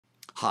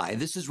Hi,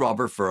 this is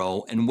Robert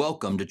Furrow, and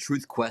welcome to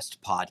Truth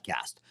Quest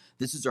Podcast.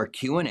 This is our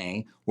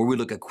Q&A where we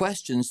look at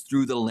questions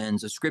through the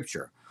lens of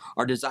Scripture.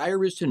 Our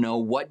desire is to know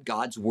what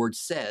God's Word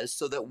says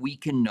so that we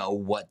can know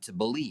what to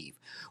believe.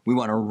 We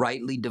want to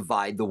rightly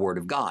divide the Word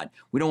of God.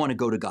 We don't want to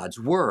go to God's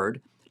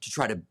Word to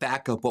try to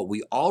back up what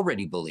we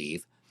already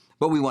believe,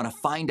 but we want to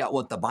find out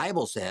what the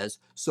Bible says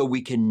so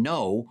we can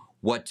know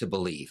what to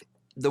believe.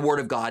 The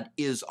Word of God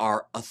is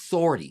our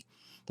authority.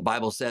 The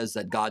Bible says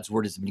that God's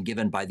word has been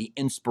given by the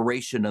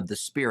inspiration of the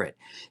Spirit,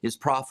 is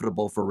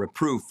profitable for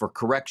reproof, for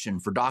correction,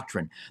 for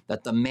doctrine,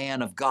 that the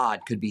man of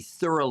God could be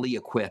thoroughly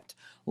equipped,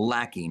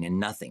 lacking in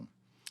nothing.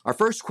 Our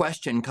first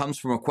question comes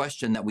from a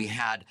question that we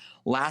had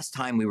last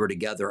time we were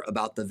together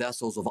about the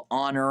vessels of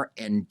honor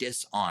and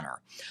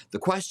dishonor. The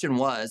question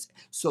was,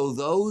 so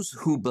those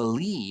who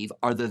believe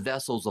are the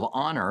vessels of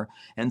honor,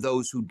 and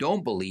those who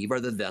don't believe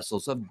are the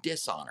vessels of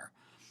dishonor.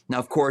 Now,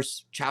 of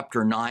course,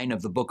 chapter 9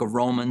 of the book of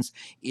Romans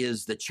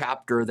is the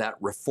chapter that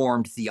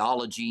Reformed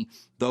theology,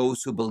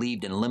 those who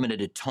believed in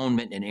limited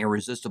atonement and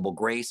irresistible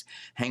grace,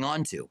 hang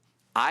on to.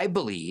 I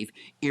believe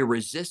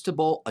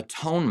irresistible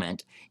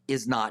atonement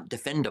is not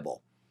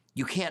defendable.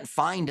 You can't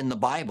find in the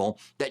Bible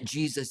that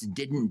Jesus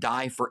didn't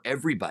die for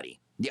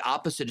everybody. The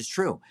opposite is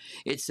true.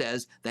 It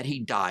says that he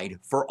died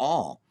for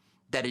all,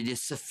 that it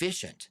is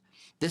sufficient.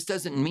 This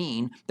doesn't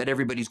mean that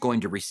everybody's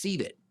going to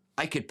receive it.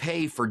 I could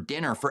pay for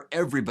dinner for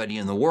everybody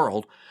in the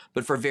world,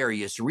 but for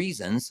various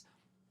reasons,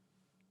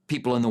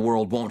 people in the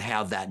world won't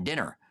have that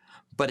dinner.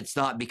 But it's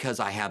not because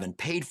I haven't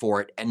paid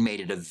for it and made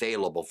it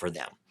available for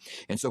them.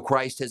 And so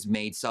Christ has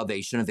made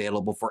salvation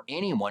available for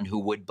anyone who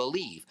would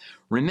believe.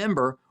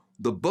 Remember,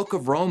 the book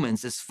of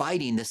Romans is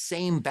fighting the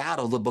same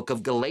battle the book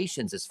of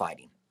Galatians is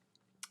fighting.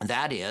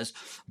 That is,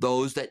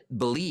 those that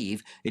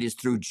believe it is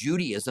through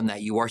Judaism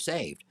that you are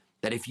saved,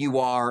 that if you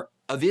are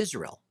of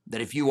Israel,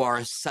 that if you are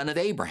a son of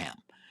Abraham,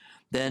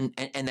 then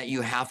and that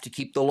you have to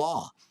keep the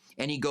law.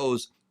 And he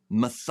goes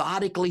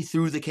methodically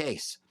through the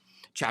case,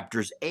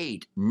 chapters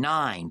 8,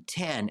 9,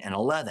 10, and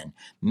 11,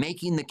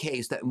 making the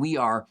case that we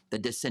are the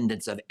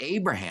descendants of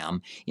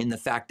Abraham in the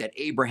fact that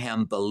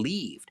Abraham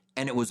believed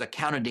and it was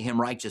accounted to him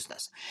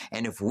righteousness.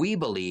 And if we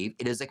believe,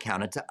 it is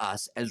accounted to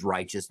us as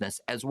righteousness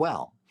as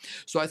well.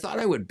 So I thought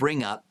I would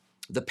bring up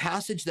the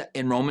passage that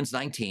in Romans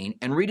 19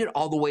 and read it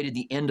all the way to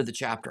the end of the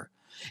chapter.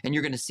 And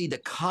you're going to see the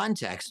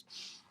context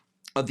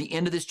of the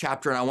end of this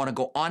chapter, and I want to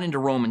go on into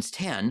Romans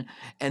 10,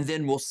 and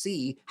then we'll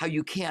see how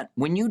you can't,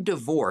 when you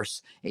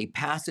divorce a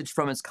passage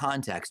from its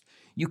context,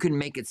 you can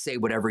make it say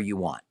whatever you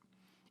want.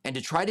 And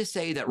to try to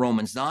say that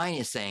Romans 9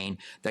 is saying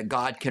that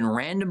God can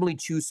randomly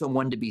choose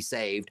someone to be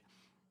saved,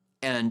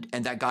 and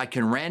that God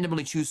can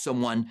randomly choose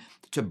someone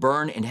to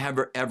burn in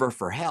ever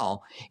for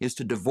hell, is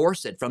to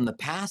divorce it from the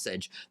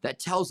passage that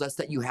tells us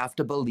that you have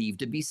to believe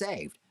to be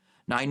saved.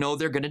 Now, I know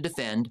they're going to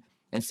defend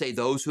and say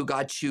those who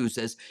God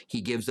chooses,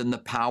 he gives them the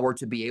power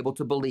to be able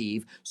to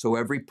believe. So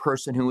every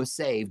person who is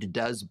saved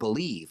does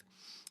believe.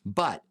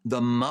 But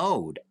the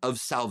mode of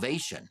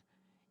salvation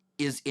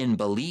is in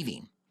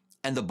believing.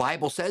 And the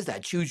Bible says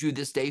that, choose you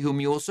this day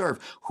whom you will serve.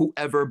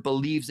 Whoever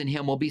believes in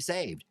him will be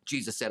saved.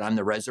 Jesus said, I'm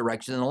the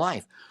resurrection and the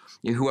life.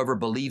 Whoever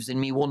believes in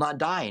me will not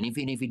die. And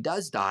even if he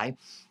does die,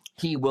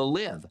 he will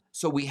live.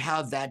 So we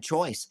have that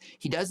choice.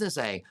 He doesn't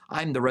say,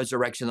 I'm the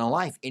resurrection and the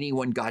life.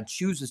 Anyone God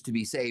chooses to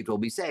be saved will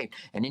be saved.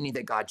 And any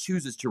that God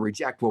chooses to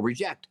reject will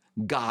reject.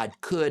 God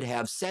could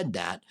have said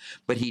that,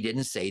 but he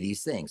didn't say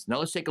these things. Now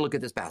let's take a look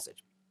at this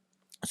passage.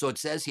 So it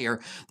says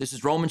here, this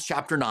is Romans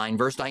chapter 9,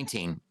 verse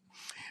 19.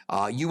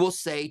 You will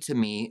say to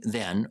me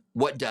then,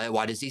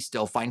 why does he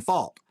still find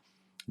fault?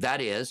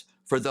 That is,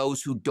 for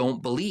those who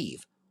don't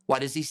believe, why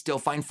does he still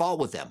find fault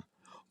with them?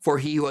 For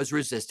he who has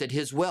resisted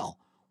his will,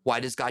 why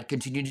does God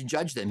continue to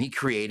judge them? He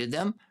created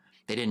them.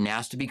 They didn't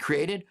ask to be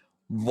created.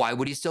 Why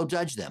would he still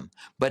judge them?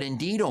 But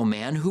indeed, O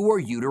man, who are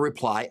you to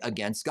reply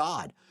against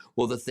God?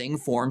 Will the thing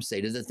formed say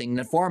to the thing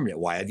that formed it,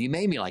 why have you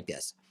made me like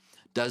this?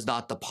 Does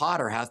not the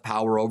potter have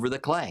power over the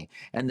clay,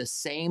 and the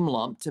same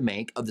lump to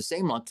make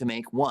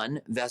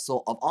one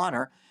vessel of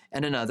honor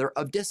and another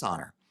of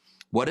dishonor?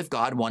 What if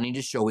God, wanting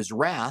to show his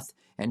wrath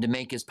and to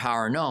make his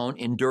power known,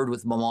 endured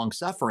with long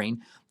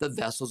suffering the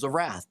vessels of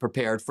wrath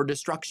prepared for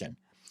destruction,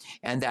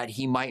 and that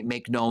he might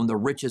make known the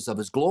riches of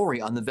his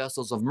glory on the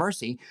vessels of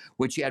mercy,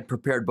 which he had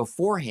prepared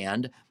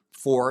beforehand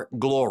for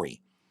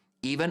glory?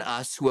 Even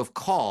us who have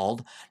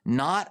called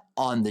not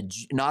of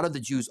the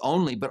Jews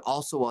only, but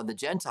also of the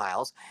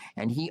Gentiles.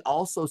 And he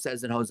also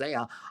says in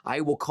Hosea, I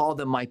will call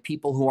them my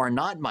people who are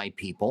not my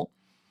people,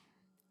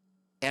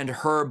 and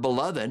her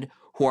beloved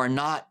who are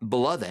not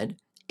beloved.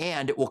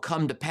 And it will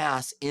come to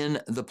pass in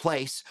the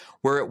place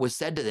where it was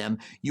said to them,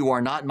 you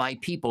are not my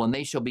people, and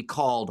they shall be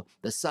called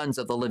the sons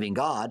of the living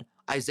God.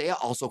 Isaiah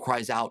also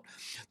cries out,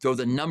 though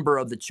the number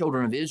of the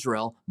children of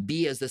Israel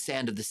be as the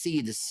sand of the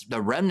sea,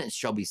 the remnants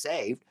shall be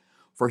saved.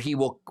 For he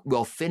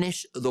will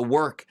finish the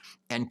work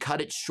and cut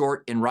it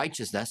short in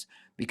righteousness,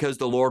 because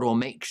the Lord will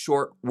make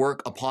short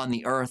work upon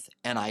the earth.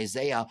 And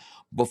Isaiah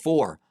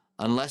before,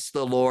 unless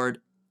the Lord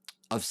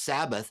of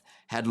Sabbath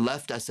had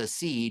left us a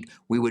seed,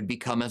 we would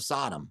become of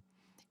Sodom.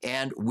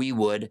 and we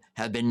would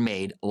have been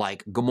made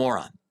like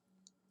Gomorrah.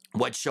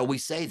 What shall we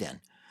say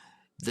then?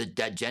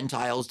 That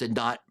Gentiles did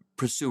not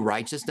pursue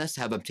righteousness,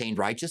 have obtained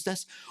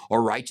righteousness,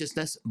 or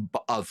righteousness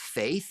of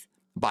faith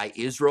by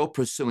Israel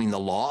pursuing the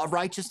law of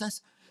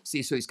righteousness?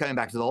 See, so he's coming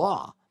back to the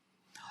law.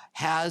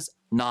 Has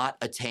not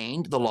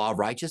attained the law of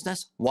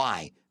righteousness.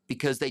 Why?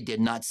 Because they did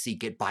not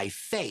seek it by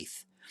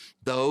faith.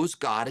 Those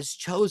God has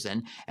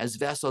chosen as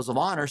vessels of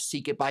honor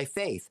seek it by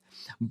faith.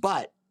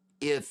 But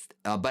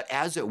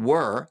as it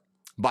were,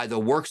 by the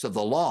works of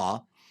the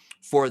law,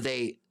 for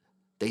they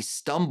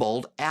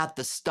stumbled at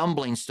the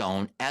stumbling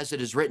stone, as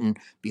it is written,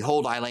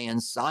 behold, I lay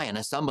in Zion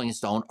a stumbling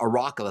stone, a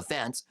rock of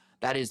offense.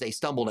 That is, they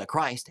stumbled at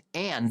Christ.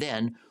 And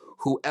then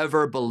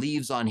whoever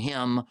believes on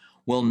him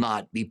will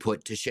not be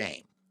put to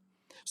shame.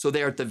 So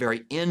there at the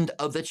very end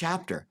of the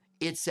chapter,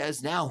 it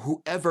says now,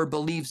 whoever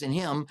believes in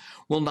him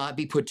will not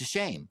be put to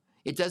shame.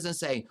 It doesn't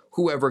say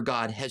whoever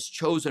God has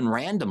chosen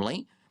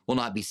randomly will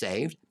not be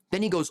saved.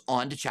 Then he goes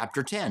on to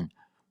chapter 10.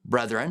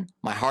 Brethren,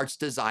 my heart's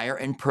desire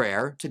and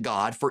prayer to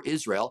God for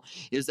Israel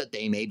is that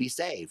they may be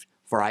saved.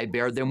 For I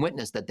bear them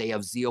witness that they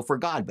have zeal for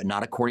God, but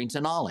not according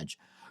to knowledge.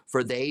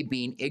 For they,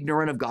 being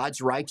ignorant of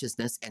God's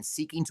righteousness and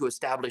seeking to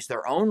establish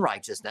their own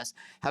righteousness,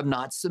 have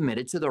not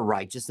submitted to the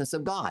righteousness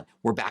of God.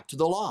 We're back to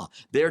the law.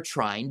 They're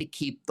trying to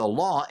keep the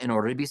law in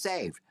order to be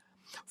saved.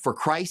 For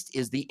Christ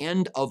is the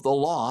end of the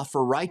law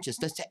for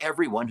righteousness to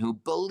everyone who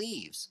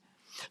believes.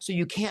 So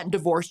you can't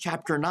divorce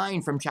chapter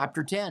 9 from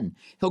chapter 10.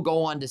 He'll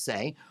go on to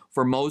say,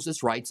 for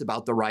Moses writes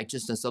about the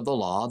righteousness of the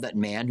law, that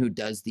man who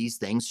does these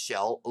things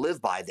shall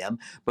live by them.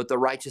 But the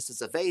righteousness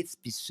of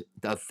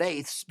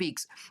faith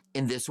speaks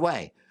in this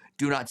way.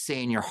 Do not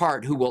say in your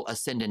heart, who will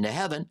ascend into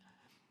heaven,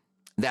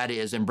 that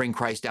is, and bring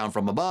Christ down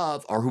from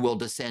above, or who will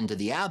descend to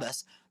the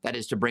abyss, that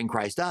is, to bring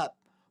Christ up.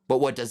 But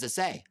what does it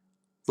say?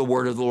 The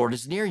word of the Lord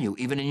is near you,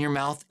 even in your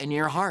mouth and in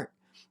your heart.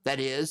 That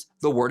is,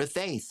 the word of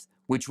faith,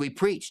 which we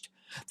preached,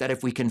 that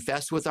if we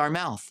confess with our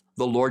mouth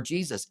the Lord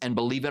Jesus and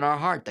believe in our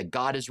heart that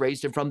God has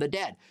raised him from the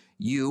dead,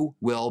 you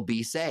will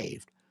be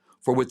saved.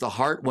 For with the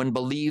heart one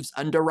believes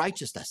unto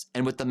righteousness,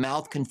 and with the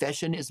mouth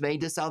confession is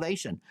made to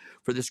salvation.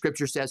 For the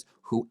scripture says,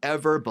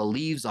 whoever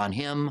believes on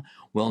him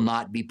will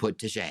not be put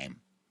to shame.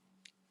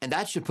 And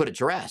that should put it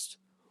to rest.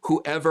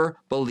 Whoever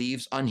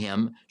believes on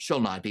him shall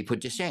not be put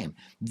to shame.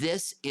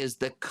 This is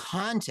the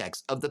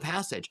context of the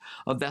passage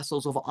of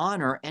vessels of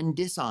honor and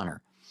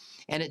dishonor.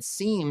 And it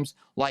seems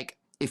like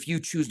if you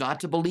choose not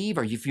to believe,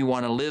 or if you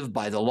want to live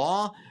by the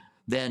law,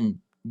 then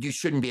you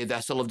shouldn't be a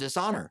vessel of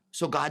dishonor.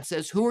 So God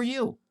says, who are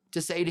you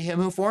to say to him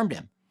who formed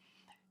him?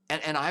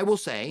 And I will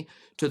say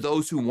to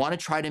those who want to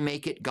try to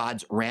make it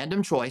God's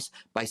random choice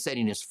by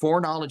setting his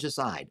foreknowledge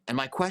aside. And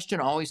my question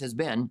always has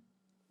been,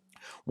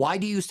 why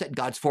do you set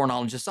God's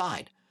foreknowledge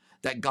aside?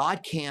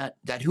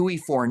 That who he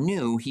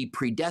foreknew, he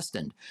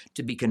predestined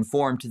to be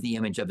conformed to the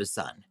image of his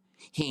son.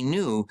 He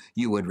knew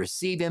you would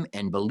receive him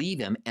and believe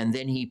him, and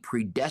then he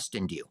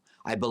predestined you.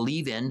 I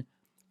believe in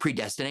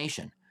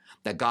predestination,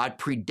 that God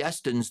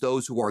predestines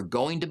those who are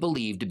going to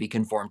believe to be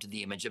conformed to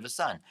the image of his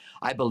son.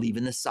 I believe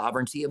in the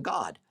sovereignty of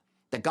God,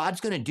 that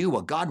God's going to do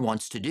what God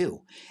wants to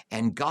do.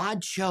 And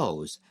God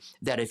chose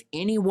that if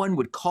anyone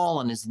would call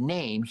on his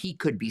name, he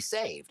could be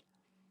saved.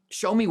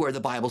 Show me where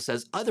the Bible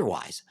says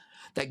otherwise,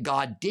 that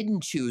God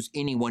didn't choose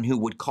anyone who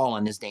would call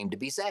on his name to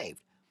be saved.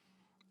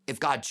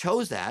 If God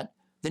chose that,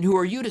 then who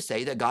are you to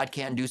say that God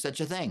can't do such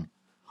a thing?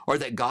 Or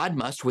that God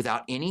must,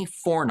 without any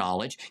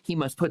foreknowledge, he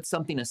must put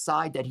something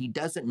aside that he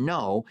doesn't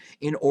know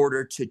in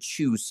order to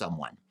choose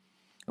someone.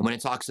 And when it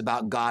talks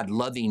about God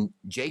loving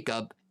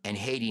Jacob and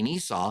hating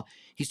Esau,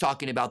 he's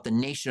talking about the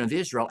nation of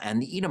Israel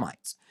and the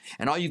Edomites.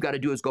 And all you've got to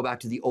do is go back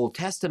to the Old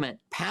Testament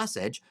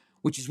passage,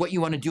 which is what you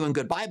want to do in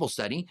good Bible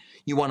study.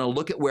 You want to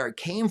look at where it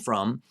came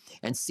from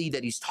and see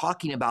that he's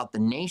talking about the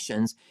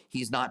nations.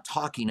 He's not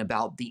talking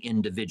about the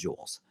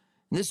individuals.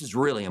 And this is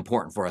really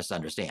important for us to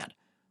understand.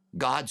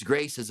 God's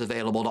grace is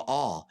available to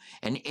all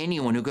and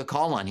anyone who could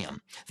call on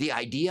him. The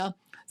idea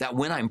that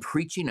when I'm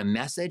preaching a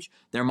message,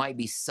 there might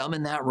be some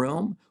in that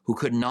room who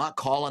could not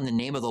call on the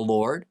name of the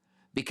Lord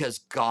because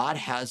God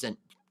hasn't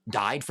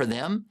died for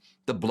them,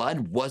 the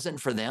blood wasn't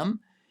for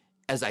them,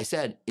 as I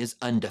said, is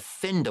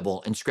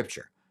undefendable in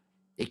Scripture.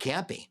 It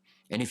can't be.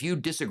 And if you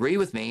disagree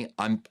with me,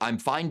 I'm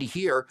fine to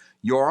hear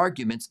your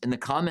arguments in the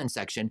comment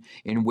section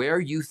in where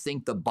you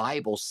think the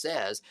Bible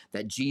says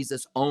that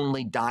Jesus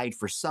only died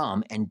for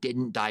some and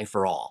didn't die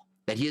for all,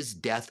 that his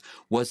death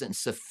wasn't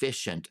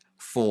sufficient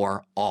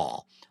for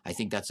all. I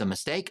think that's a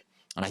mistake,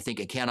 and I think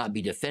it cannot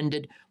be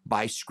defended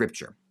by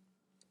Scripture.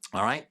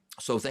 All right,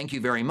 so thank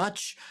you very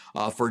much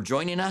for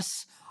joining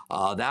us.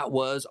 That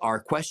was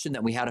our question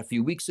that we had a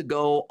few weeks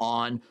ago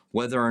on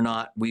whether or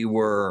not we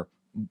were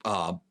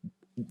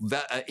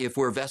if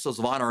we're vessels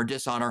of honor or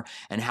dishonor,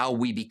 and how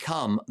we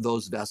become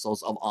those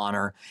vessels of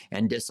honor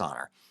and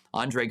dishonor.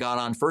 Andre got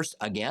on first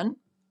again,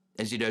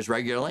 as he does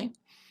regularly.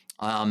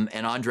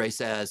 And Andre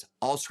says,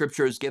 all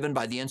scripture is given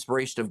by the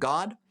inspiration of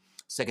God,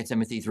 2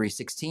 Timothy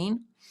 3:16,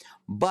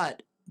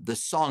 but the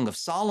Song of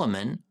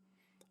Solomon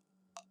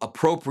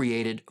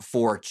appropriated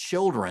for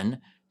children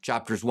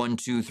chapters 1,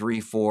 2, 3,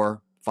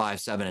 4, 5,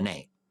 7, and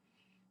 8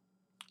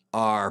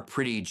 are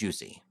pretty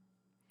juicy.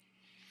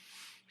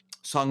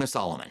 Song of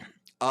Solomon.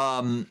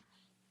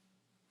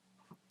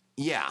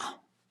 Yeah.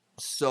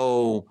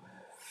 So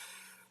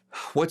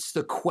what's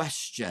the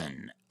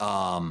question?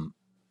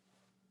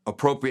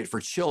 Appropriate for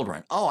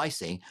children. Oh, I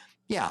see.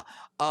 Yeah.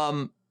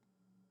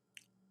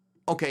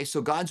 Okay,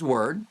 so God's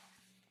word.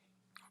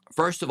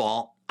 First of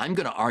all, I'm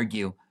going to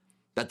argue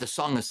that the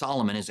Song of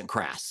Solomon isn't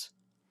crass.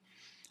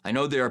 I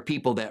know there are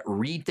people that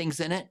read things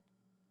in it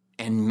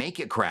and make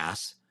it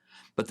crass,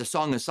 but the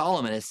Song of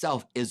Solomon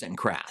itself isn't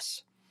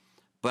crass.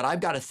 But I've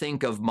got to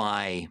think of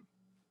my,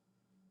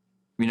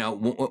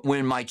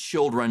 when my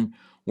children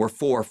were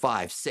 4,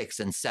 5, 6,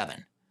 and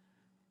 7,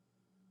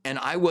 and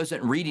I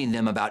wasn't reading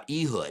them about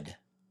Ehud,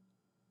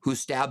 who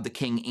stabbed the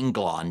King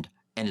England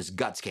and his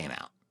guts came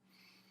out.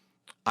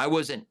 I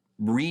wasn't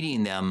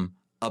reading them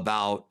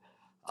about,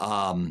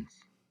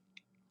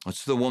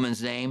 what's the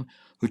woman's name,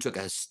 who took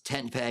a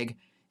tent peg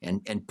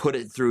and put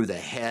it through the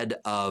head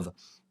of,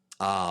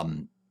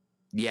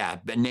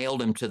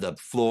 nailed him to the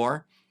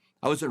floor.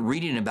 I wasn't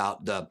reading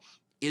about the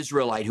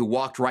Israelite who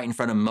walked right in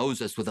front of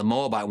Moses with a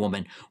Moabite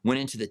woman, went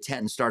into the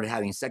tent and started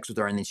having sex with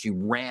her, and then she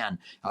ran.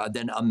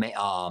 Then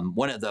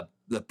one of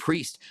the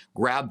priests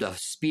grabbed a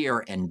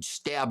spear and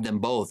stabbed them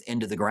both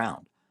into the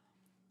ground.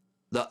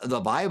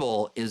 The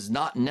Bible is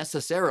not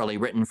necessarily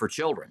written for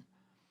children.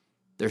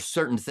 There's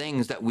certain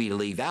things that we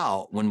leave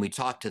out when we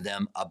talk to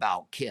them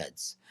about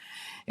kids.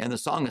 And the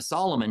Song of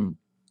Solomon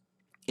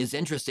is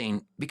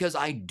interesting because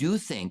I do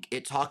think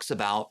it talks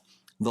about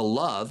the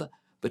love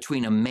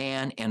between a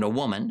man and a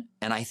woman.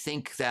 And I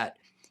think that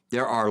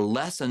there are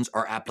lessons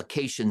or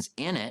applications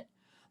in it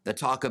that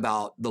talk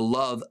about the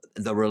love,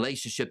 the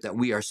relationship that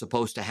we are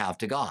supposed to have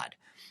to God.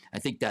 I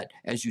think that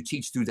as you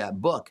teach through that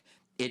book,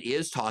 it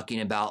is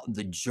talking about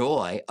the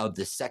joy of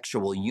the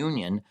sexual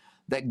union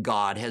that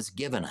God has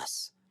given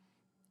us,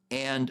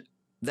 and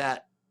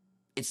that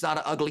it's not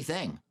an ugly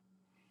thing.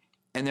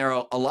 And there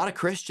are a lot of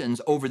Christians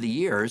over the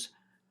years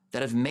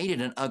that have made it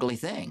an ugly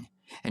thing,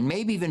 and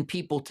maybe even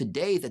people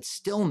today that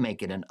still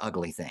make it an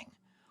ugly thing,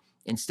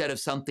 instead of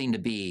something to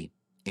be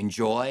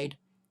enjoyed,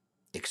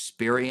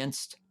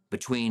 experienced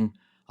between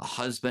a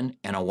husband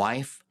and a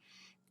wife.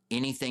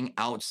 Anything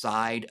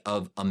outside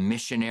of a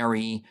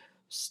missionary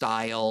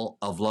style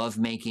of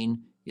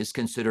lovemaking is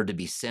considered to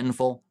be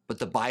sinful, but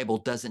the Bible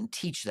doesn't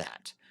teach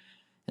that.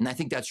 And I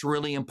think that's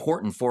really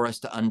important for us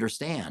to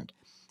understand.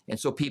 And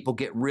so people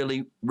get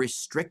really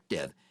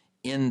restrictive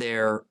in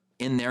their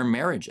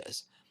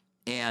marriages.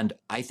 And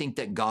I think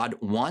that God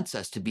wants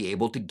us to be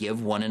able to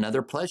give one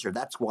another pleasure.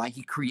 That's why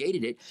he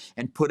created it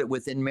and put it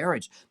within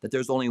marriage, that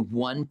there's only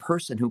one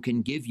person who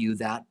can give you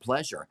that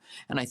pleasure.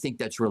 And I think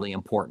that's really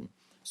important.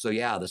 So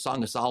yeah, the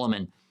Song of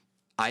Solomon,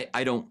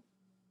 I don't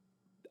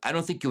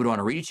think you would want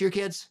to read it to your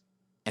kids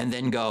and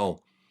then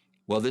go,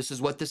 well, this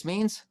is what this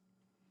means.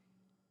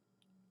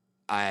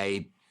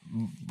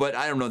 But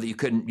I don't know that you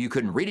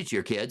couldn't read it to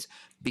your kids,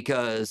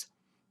 because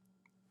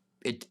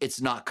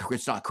it's not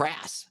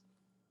crass.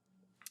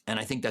 And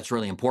I think that's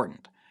really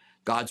important.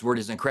 God's word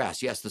isn't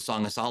crass. Yes, the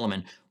Song of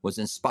Solomon was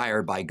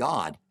inspired by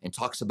God and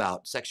talks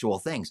about sexual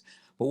things.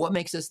 But what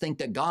makes us think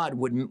that God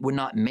would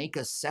not make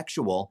us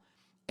sexual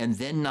and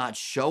then not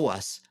show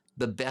us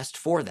the best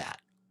for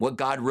that? What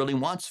God really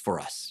wants for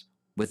us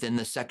within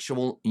the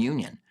sexual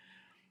union.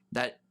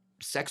 That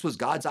sex was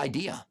God's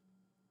idea.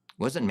 It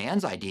wasn't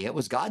man's idea, it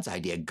was God's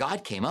idea.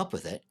 God came up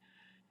with it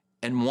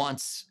and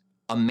wants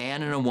a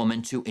man and a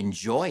woman to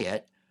enjoy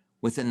it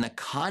within the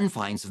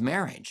confines of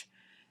marriage.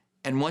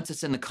 And once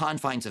it's in the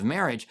confines of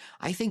marriage,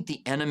 I think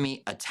the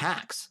enemy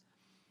attacks.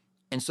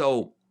 And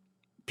so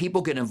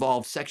people get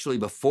involved sexually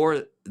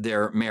before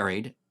they're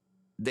married.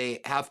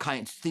 They have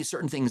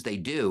certain things they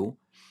do.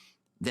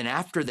 Then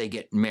after they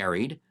get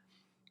married,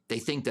 they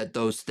think that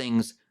those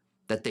things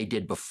that they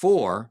did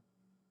before,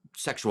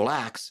 sexual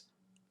acts,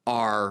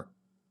 are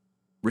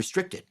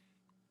restricted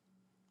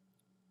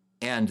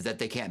and that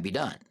they can't be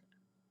done.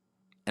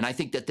 And I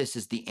think that this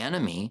is the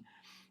enemy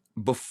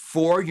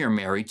before you're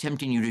married,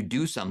 tempting you to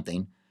do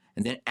something,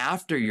 and then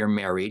after you're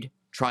married,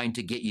 trying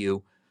to get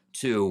you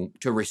to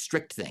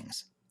restrict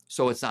things.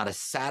 So it's not a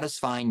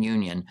satisfying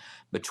union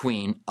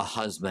between a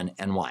husband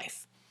and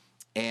wife.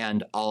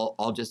 And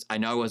I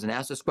know I wasn't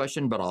asked this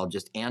question, but I'll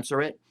just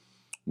answer it.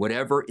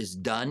 Whatever is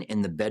done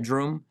in the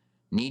bedroom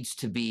needs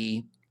to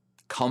be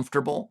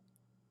comfortable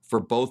for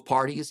both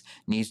parties,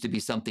 needs to be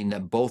something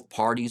that both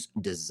parties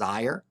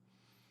desire.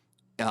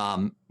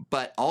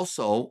 But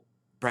also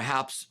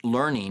perhaps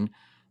learning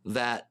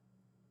that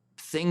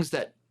things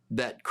that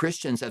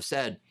Christians have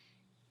said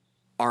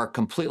are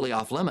completely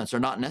off limits are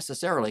not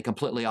necessarily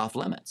completely off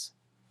limits.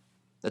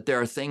 That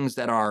there are things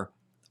that are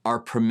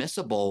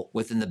permissible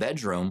within the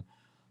bedroom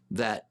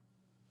that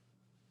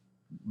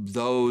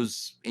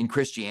those in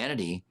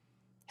Christianity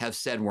have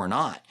said were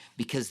not,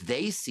 because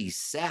they see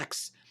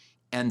sex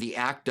and the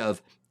act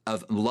of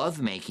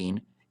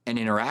lovemaking and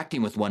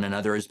interacting with one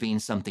another as being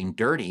something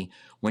dirty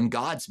when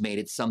God's made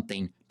it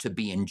something to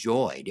be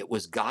enjoyed. It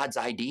was God's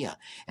idea.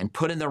 And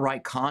put in the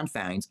right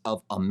confines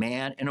of a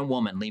man and a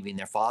woman leaving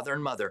their father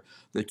and mother,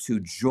 the two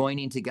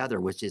joining together,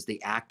 which is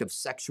the act of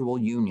sexual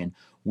union,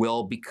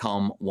 will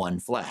become one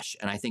flesh.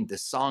 And I think the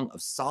Song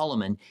of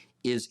Solomon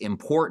is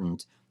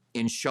important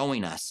in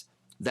showing us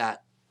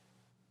that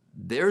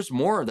there's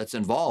more that's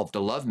involved to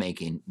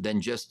lovemaking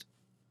than just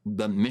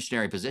the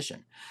missionary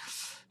position.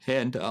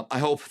 And I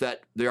hope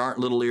that there aren't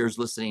little ears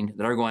listening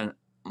that are going,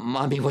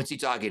 Mommy, what's he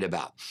talking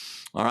about?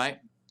 All right.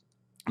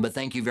 But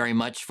thank you very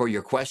much for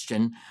your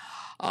question.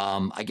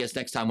 I guess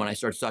next time when I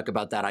start to talk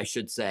about that, I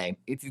should say,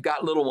 if you've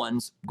got little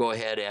ones, go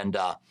ahead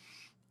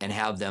and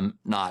have them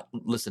not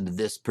listen to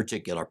this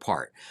particular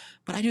part.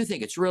 But I do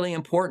think it's really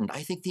important.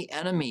 I think the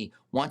enemy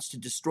wants to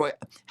destroy.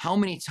 How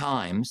many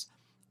times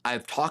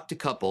I've talked to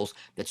couples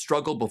that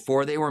struggled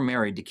before they were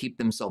married to keep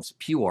themselves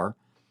pure,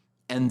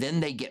 and then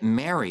they get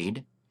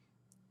married,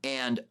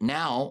 and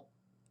now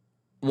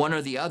one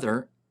or the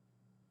other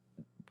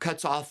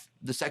cuts off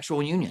the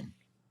sexual union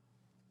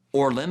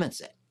or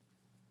limits it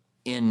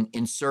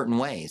in certain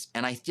ways.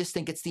 And I just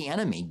think it's the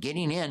enemy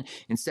getting in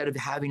instead of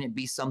having it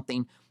be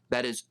something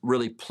that is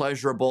really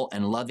pleasurable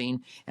and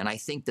loving. And I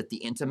think that the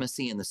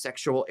intimacy in the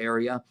sexual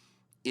area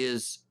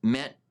is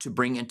meant to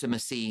bring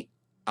intimacy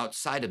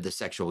outside of the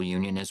sexual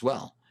union as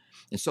well.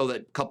 And so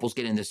that couples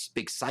get in this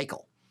big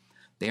cycle.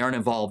 They aren't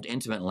involved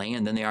intimately,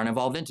 and then they aren't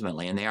involved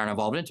intimately, and they aren't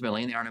involved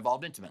intimately, and they aren't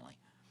involved intimately.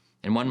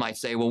 And one might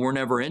say, well, we're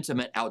never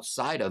intimate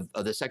outside of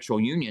the sexual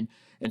union,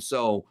 and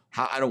so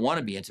I don't want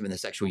to be intimate in the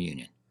sexual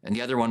union. And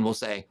the other one will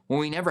say, well,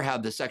 we never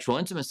have the sexual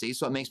intimacy,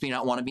 so it makes me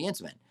not want to be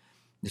intimate.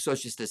 So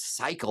it's just this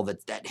cycle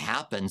that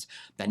happens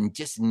that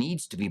just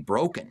needs to be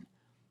broken.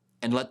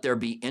 And let there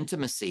be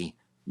intimacy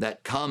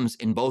that comes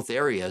in both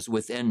areas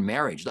within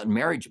marriage. Let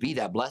marriage be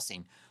that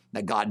blessing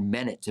that God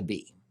meant it to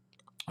be.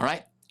 All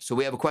right? So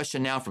we have a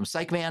question now from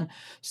Psych Man.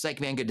 Psych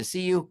Man, good to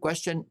see you.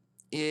 Question,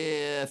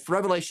 if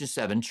Revelation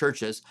 7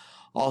 churches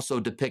also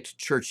depict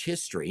church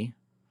history,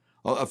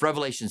 if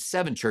Revelation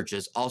 7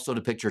 churches also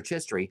depict church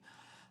history,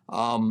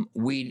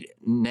 we'd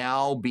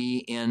now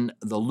be in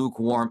the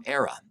lukewarm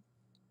era.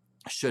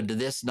 Should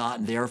this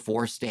not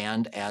therefore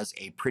stand as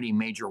a pretty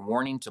major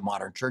warning to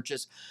modern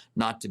churches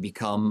not to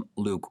become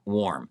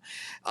lukewarm?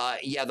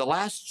 Yeah, the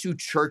last two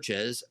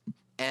churches,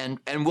 and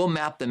we'll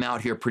map them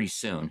out here pretty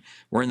soon.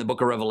 We're in the book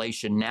of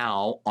Revelation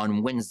now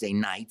on Wednesday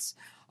nights.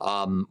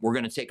 We're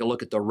going to take a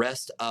look at the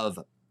rest of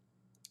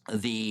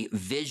the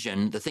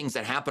vision, the things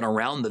that happen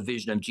around the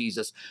vision of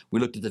Jesus. We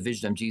looked at the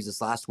vision of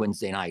Jesus last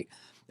Wednesday night,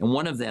 and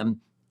one of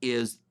them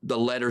is the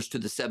letters to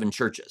the seven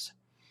churches.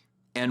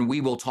 And we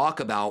will talk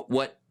about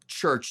what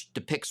church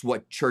depicts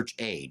what church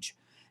age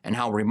and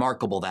how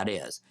remarkable that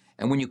is.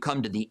 And when you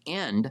come to the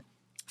end,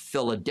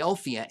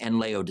 Philadelphia and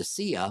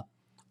Laodicea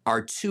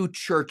are two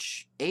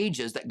church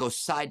ages that go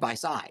side by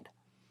side.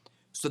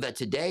 So that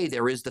today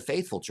there is the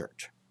faithful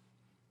church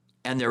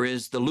and there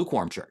is the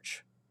lukewarm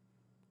church.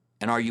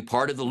 And are you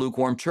part of the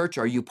lukewarm church?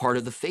 Or are you part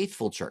of the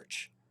faithful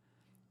church?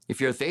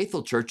 If you're a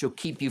faithful church, it'll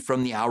keep you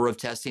from the hour of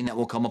testing that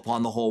will come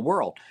upon the whole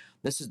world.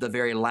 This is the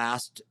very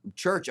last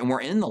church, and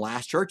we're in the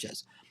last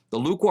churches. The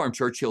lukewarm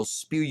church, he'll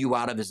spew you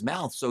out of his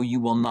mouth, so you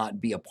will not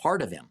be a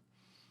part of him.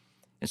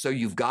 And so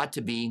you've got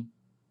to be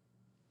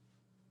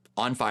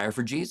on fire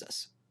for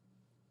Jesus.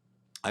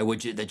 I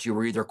would that you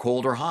were either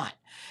cold or hot.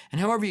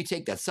 And however you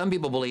take that, some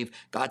people believe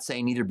God's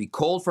saying either be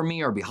cold for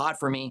me or be hot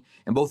for me,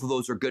 and both of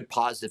those are good,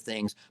 positive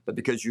things, but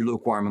because you're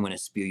lukewarm, I'm going to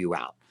spew you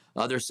out.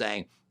 Others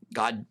say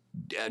God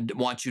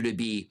wants you to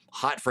be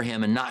hot for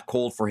him and not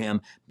cold for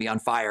him, be on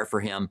fire for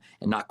him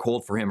and not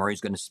cold for him, or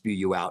he's going to spew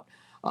you out.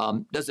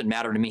 Doesn't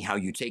matter to me how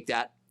you take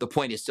that. The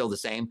point is still the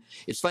same.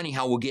 It's funny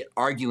how we'll get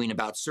arguing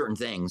about certain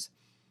things,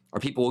 or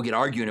people will get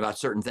arguing about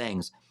certain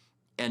things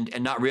and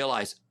not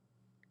realize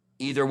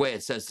either way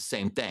it says the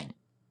same thing.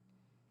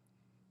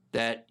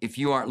 That if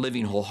you aren't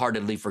living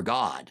wholeheartedly for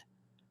God,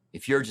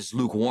 if you're just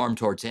lukewarm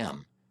towards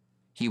him,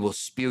 he will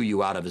spew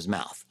you out of his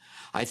mouth.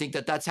 I think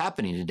that that's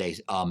happening today,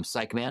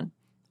 Psych Man.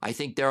 I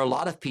think there are a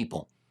lot of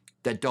people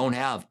that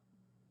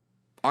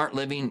aren't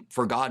living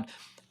for God.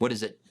 What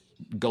is it?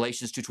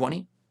 Galatians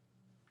 2:20.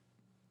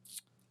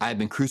 I have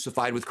been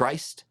crucified with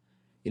Christ.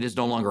 It is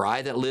no longer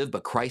I that live,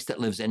 but Christ that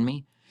lives in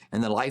me.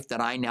 And the life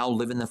that I now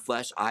live in the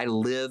flesh, I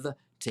live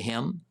to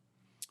him.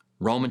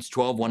 Romans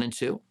 12:1 and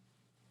 2.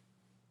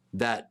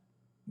 That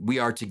we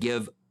are to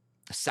give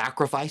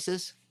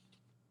sacrifices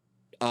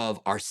of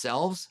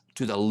ourselves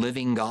to the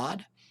living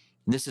God.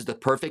 And this is the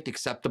perfect,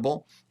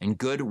 acceptable, and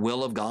good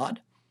will of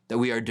God, that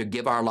we are to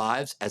give our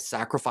lives as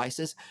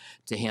sacrifices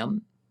to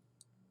him.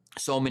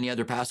 So many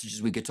other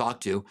passages we could talk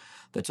to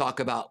that talk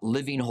about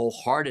living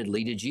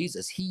wholeheartedly to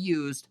Jesus. He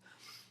used,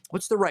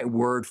 what's the right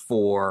word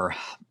for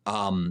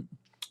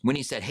when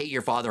he said, hate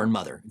your father and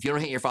mother. If you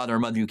don't hate your father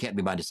and mother, you can't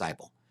be my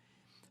disciple.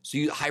 So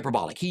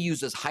hyperbolic. He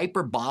uses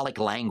hyperbolic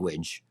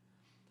language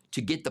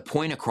to get the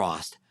point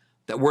across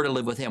that we're to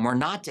live with him. We're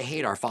not to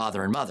hate our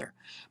father and mother,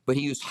 but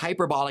he used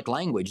hyperbolic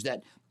language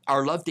that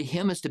Our love to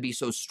him is to be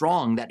so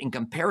strong that in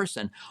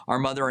comparison, our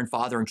mother and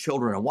father and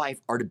children and wife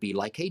are to be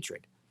like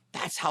hatred.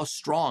 That's how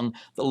strong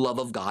the love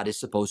of God is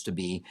supposed to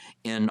be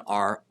in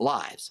our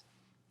lives.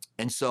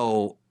 And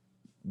so,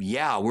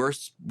 yeah,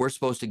 we're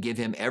supposed to give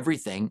him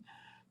everything,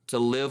 to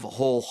live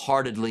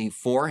wholeheartedly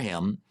for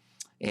him,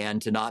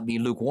 and to not be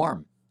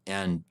lukewarm.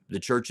 And the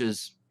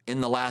churches in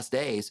the last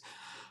days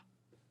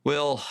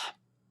will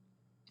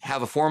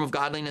have a form of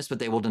godliness, but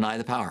they will deny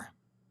the power.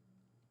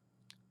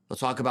 They'll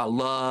talk about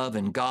love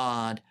and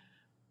God,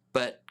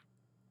 but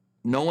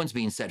no one's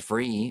being set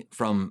free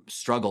from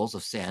struggles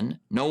of sin.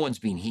 No one's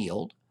being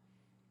healed.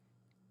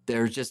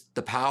 There's just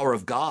the power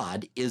of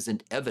God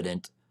isn't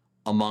evident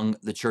among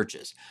the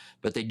churches,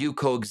 but they do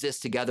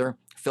coexist together.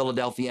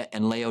 Philadelphia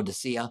and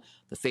Laodicea,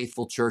 the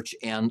faithful church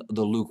and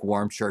the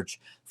lukewarm church.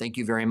 Thank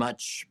you very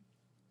much.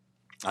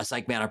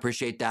 Psych Man, I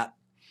appreciate that.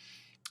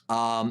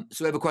 So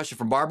we have a question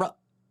from Barbara.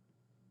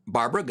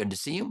 Barbara, good to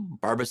see you.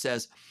 Barbara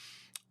says,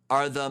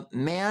 is the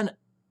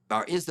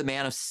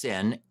man of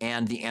sin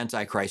and the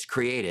Antichrist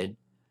created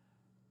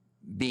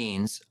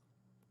beings,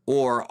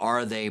 or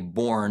are they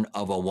born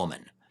of a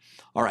woman?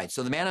 All right,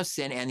 so the man of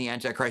sin and the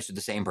Antichrist are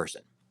the same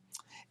person,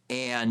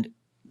 and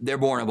they're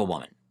born of a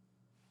woman.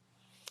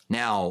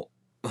 Now,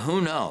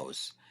 who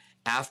knows,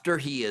 after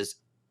he is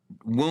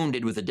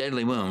wounded with a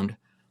deadly wound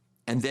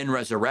and then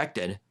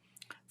resurrected,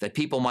 that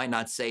people might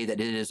not say that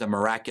it is a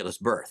miraculous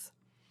birth.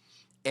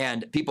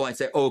 And people might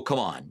say, oh, come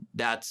on,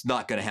 that's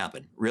not going to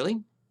happen. Really?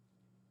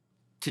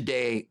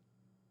 Today,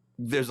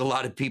 there's a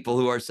lot of people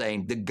who are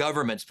saying the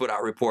government's put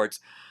out reports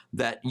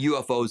that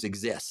UFOs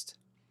exist.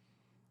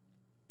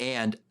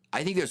 And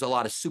I think there's a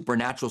lot of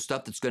supernatural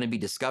stuff that's going to be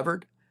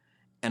discovered.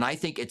 And I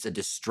think it's a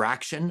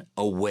distraction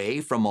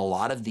away from a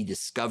lot of the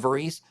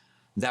discoveries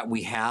that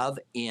we have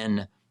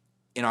in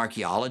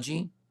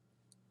archaeology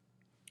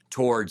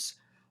towards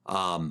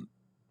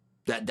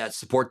that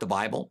support the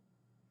Bible.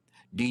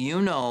 Do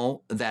you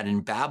know that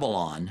in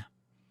Babylon,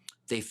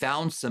 they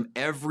found some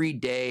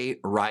everyday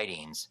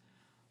writings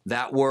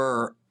that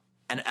were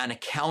an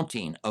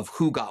accounting of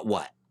who got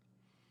what?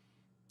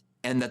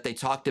 And that they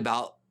talked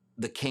about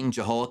the king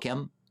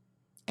Jehoiakim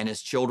and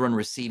his children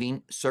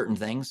receiving certain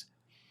things.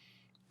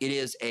 It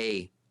is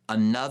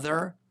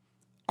another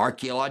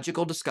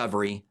archaeological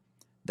discovery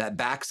that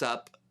backs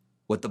up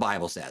what the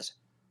Bible says.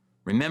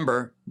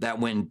 Remember that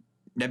when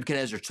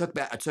Nebuchadnezzar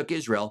took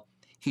Israel,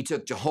 he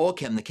took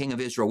Jehoiakim, the king of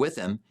Israel, with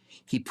him.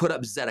 He put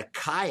up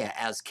Zedekiah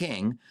as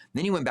king.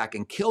 Then he went back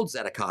and killed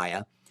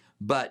Zedekiah.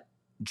 But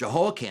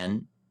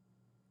Jehoiakim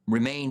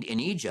remained in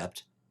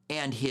Egypt,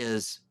 and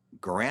his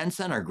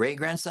grandson or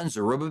great-grandson,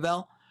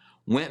 Zerubbabel,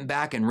 went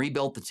back and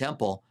rebuilt the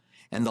temple,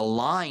 and the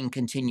line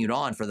continued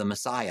on for the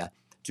Messiah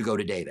to go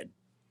to David.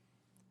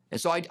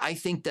 And so I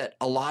think that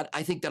a lot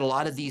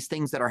of these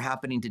things that are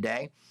happening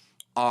today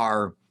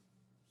are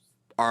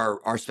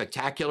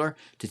spectacular,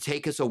 to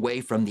take us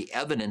away from the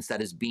evidence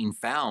that is being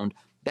found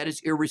that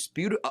is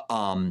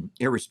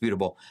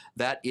irresputable,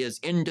 that is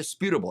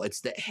indisputable.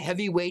 It's the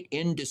heavyweight,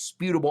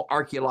 indisputable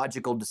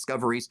archaeological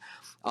discoveries.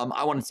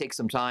 I want to take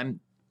some time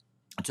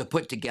to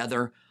put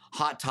together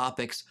hot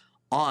topics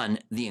on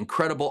the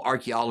incredible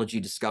archaeology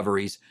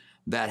discoveries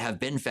that have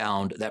been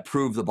found that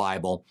prove the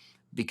Bible,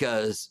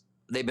 because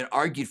they've been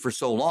argued for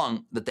so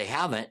long that they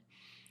haven't,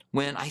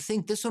 when I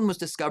think this one was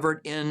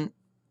discovered in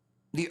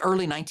the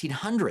early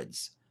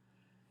 1900s,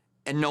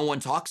 and no one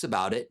talks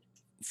about it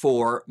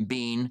for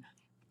being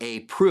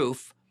a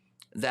proof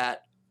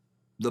that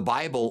the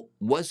Bible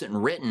wasn't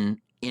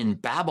written in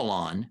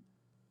Babylon,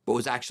 but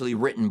was actually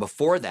written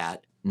before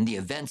that, and the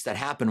events that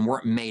happened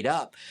weren't made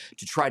up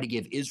to try to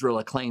give Israel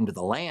a claim to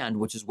the land,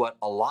 which is what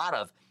a lot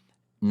of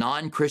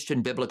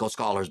non-Christian biblical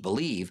scholars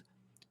believe,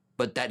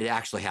 but that it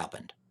actually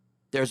happened.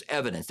 There's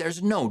evidence.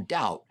 There's no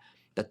doubt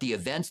that the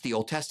events the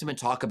Old Testament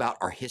talk about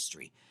are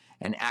history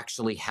and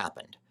actually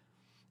happened.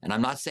 And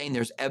I'm not saying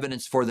there's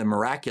evidence for the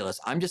miraculous.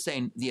 I'm just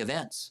saying the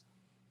events.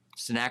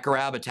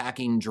 Sennacherib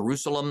attacking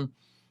Jerusalem,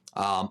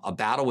 a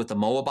battle with the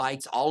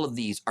Moabites, all of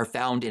these are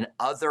found in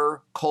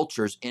other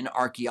cultures in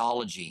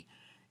archaeology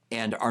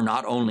and are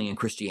not only in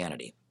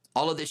Christianity.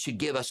 All of this should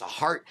give us a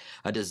heart,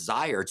 a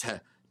desire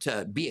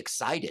to be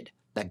excited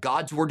that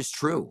God's word is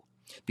true.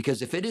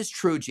 Because if it is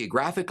true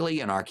geographically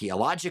and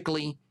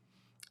archaeologically,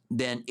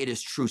 then it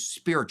is true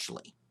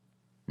spiritually.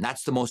 And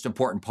that's the most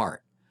important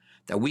part,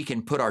 that we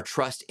can put our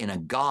trust in a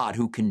God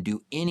who can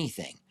do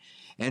anything,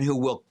 and who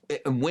will,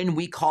 when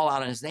we call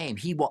out on his name,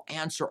 he will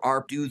answer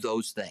or do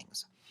those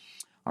things.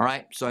 All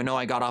right, so I know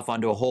I got off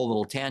onto a whole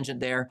little tangent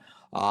there.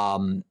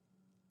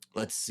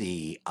 Let's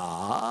see,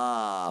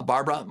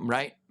 Barbara,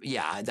 right?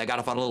 Yeah, I got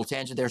off on a little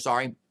tangent there,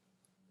 sorry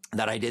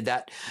that I did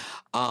that.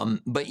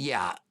 But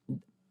yeah,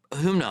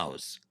 who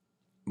knows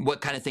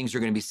what kind of things are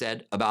going to be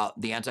said about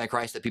the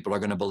Antichrist that people are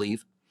going to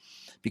believe,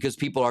 because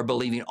people are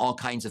believing all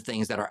kinds of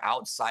things that are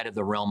outside of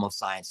the realm of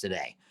science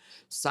today.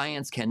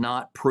 Science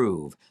cannot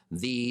prove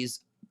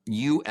these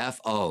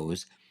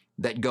UFOs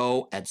that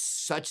go at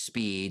such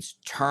speeds,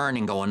 turn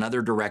and go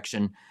another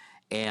direction.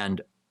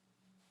 And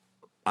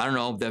I don't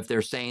know if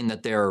they're saying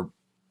that they're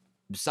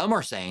some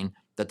are saying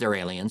that they're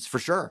aliens for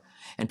sure.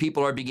 And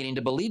people are beginning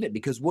to believe it,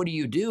 because what do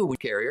you do with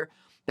a carrier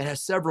that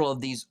has several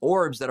of these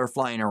orbs that are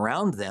flying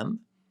around them?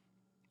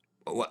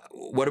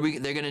 What are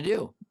they're going to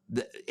do?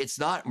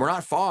 We're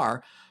not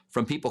far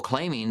from people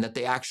claiming that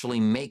they actually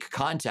make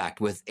contact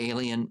with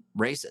alien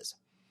races.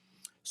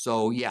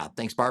 So yeah,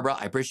 thanks, Barbara.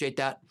 I appreciate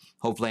that.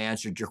 Hopefully I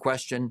answered your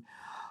question.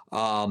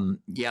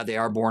 Yeah, they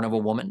are born of a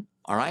woman.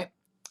 All right.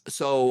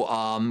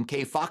 So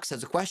Kay Fox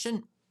has a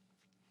question.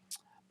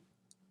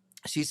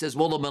 She says,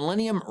 will the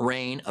millennium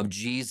reign of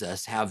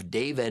Jesus have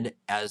David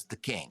as the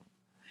king?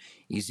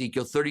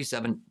 Ezekiel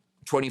 37,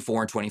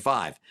 24 and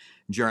 25,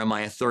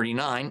 Jeremiah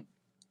 39,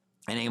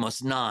 and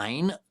Amos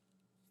 9,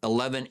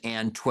 11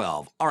 and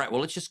 12. All right,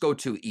 well, let's just go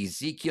to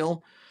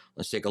Ezekiel.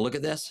 Let's take a look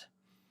at this.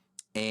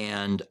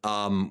 And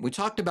we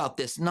talked about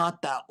this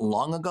not that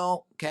long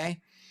ago, okay?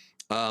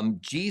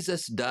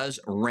 Jesus does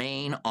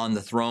reign on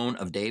the throne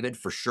of David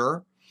for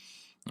sure,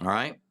 all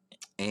right?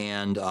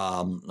 And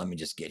let me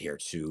just get here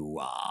to,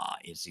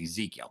 it's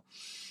Ezekiel.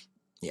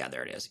 Yeah,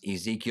 there it is,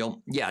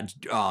 Ezekiel. Yeah,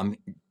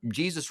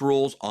 Jesus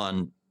rules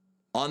on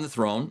the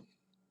throne,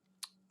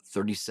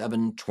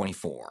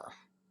 37:24.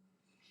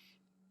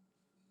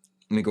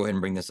 Let me go ahead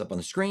and bring this up on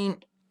the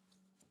screen.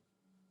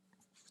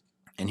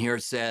 And here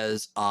it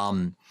says,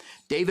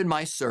 David,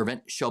 my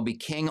servant, shall be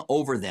king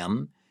over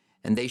them,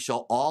 and they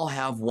shall all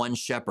have one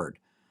shepherd.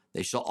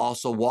 They shall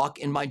also walk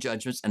in my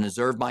judgments and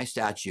observe my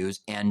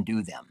statutes and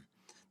do them.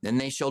 Then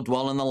they shall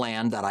dwell in the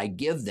land that I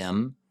give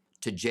them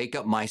to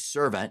Jacob, my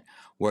servant,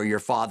 where your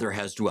father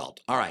has dwelt.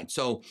 All right,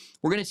 so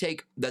we're going to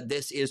take that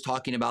this is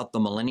talking about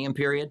the millennium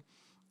period,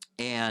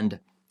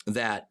 and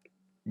that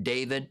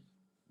David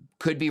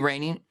could be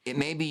reigning. It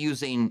may be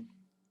using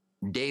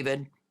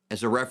David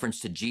as a reference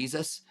to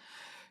Jesus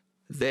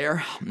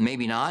there,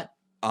 maybe not.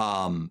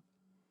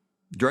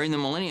 During the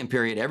millennium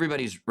period,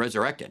 everybody's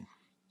resurrected.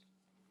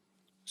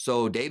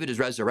 So David is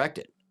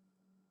resurrected.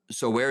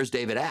 So where's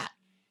David at?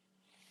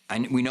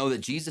 And we know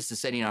that Jesus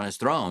is sitting on his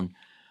throne,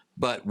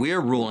 but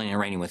we're ruling and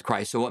reigning with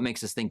Christ. So what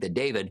makes us think that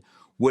David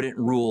wouldn't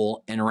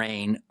rule and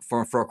reign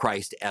for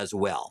Christ as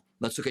well?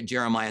 Let's look at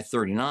Jeremiah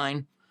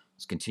 39.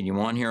 Let's continue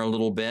on here a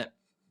little bit.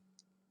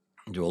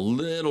 Do a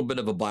little bit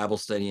of a Bible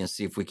study and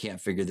see if we can't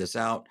figure this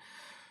out.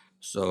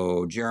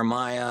 So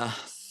Jeremiah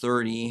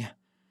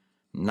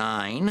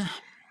 39.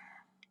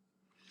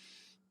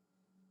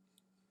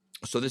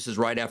 So this is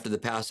right after the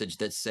passage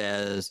that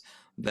says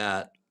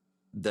that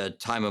the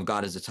time of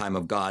God is the time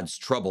of God's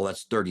trouble.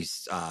 That's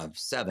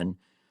 37.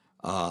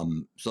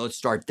 So let's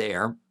start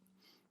there,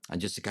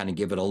 just to kind of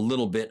give it a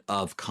little bit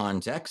of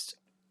context.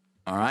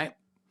 All right.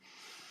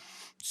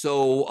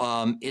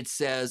 So it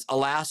says,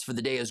 alas, for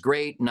the day is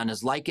great, none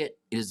is like it.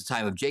 It is the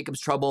time of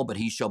Jacob's trouble, but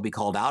he shall be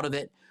called out of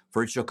it.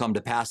 For it shall come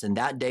to pass in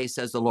that day,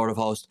 says the Lord of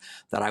hosts,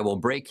 that I will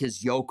break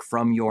his yoke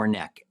from your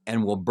neck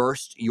and will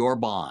burst your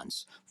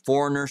bonds.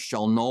 Foreigners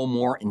shall no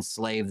more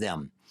enslave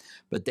them,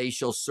 but they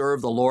shall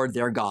serve the Lord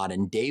their God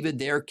and David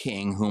their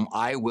king, whom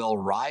I will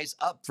rise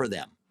up for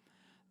them.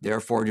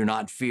 Therefore do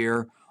not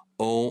fear,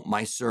 O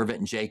my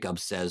servant Jacob,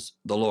 says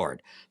the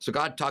Lord. So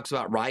God talks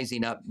about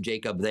rising up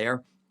Jacob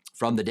there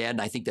from the dead,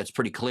 and I think that's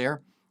pretty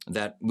clear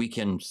that we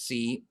can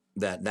see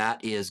that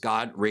that is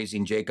God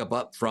raising Jacob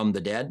up from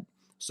the dead.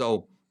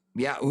 So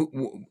yeah,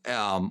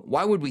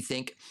 why would we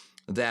think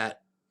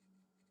that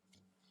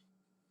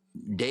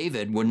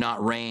David would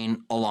not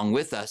reign along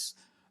with us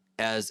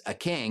as a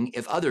king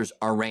if others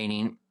are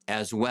reigning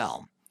as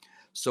well?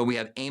 So we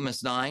have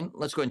Amos 9.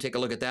 Let's go ahead and take a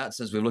look at that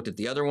since we've looked at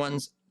the other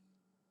ones.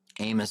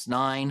 Amos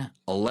 9,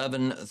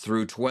 11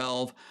 through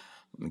 12.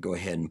 Let me go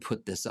ahead and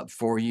put this up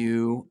for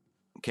you.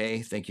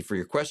 Okay, thank you for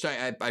your question.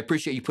 I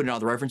appreciate you putting all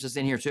the references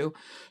in here too,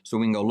 so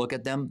we can go look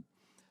at them.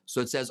 So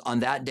it says,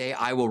 on that day,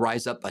 I will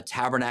rise up a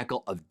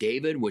tabernacle of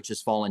David, which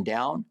has fallen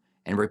down,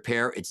 and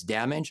repair its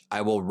damage.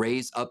 I will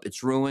raise up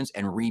its ruins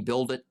and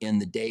rebuild it in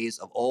the days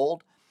of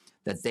old,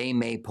 that they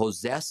may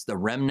possess the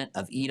remnant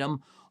of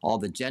Edom, all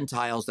the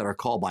Gentiles that are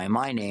called by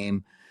my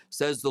name,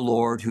 says the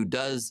Lord who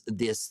does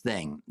this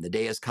thing. The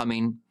day is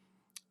coming,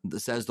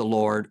 says the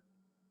Lord,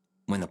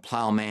 when the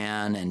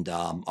plowman and,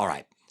 all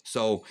right.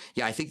 So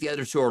yeah, I think the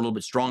other two are a little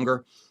bit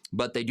stronger,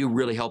 but they do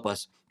really help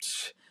us.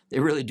 They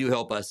really do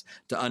help us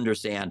to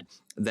understand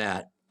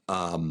that,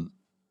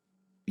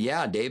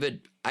 yeah,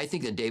 David, I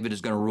think that David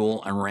is going to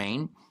rule and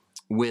reign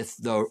with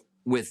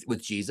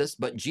Jesus,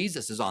 but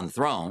Jesus is on the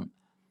throne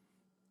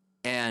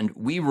and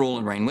we rule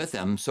and reign with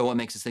him. So what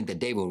makes us think that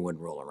David would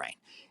rule and reign?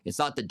 It's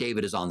not that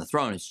David is on the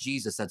throne. It's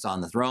Jesus that's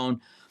on the throne.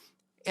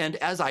 And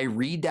as I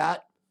read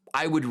that,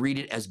 I would read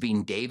it as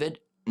being David,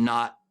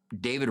 not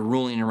David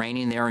ruling and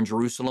reigning there in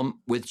Jerusalem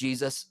with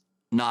Jesus,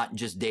 not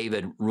just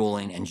David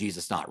ruling and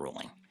Jesus not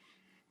ruling,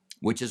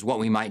 which is what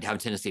we might have a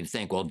tendency to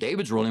think. Well,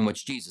 David's ruling,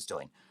 what's Jesus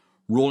doing?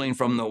 Ruling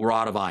from the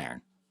rod of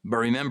iron. But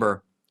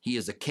remember, he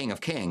is a king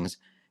of kings,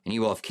 and he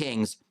will have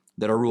kings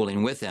that are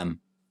ruling with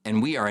him.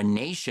 And we are a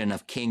nation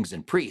of kings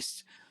and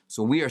priests.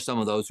 So we are some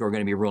of those who are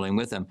going to be ruling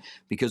with him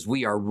because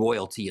we are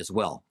royalty as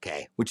well,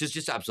 okay? Which is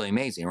just absolutely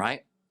amazing,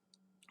 right?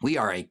 We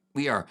are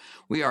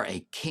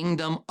a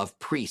kingdom of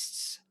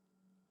priests,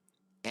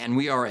 and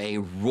we are a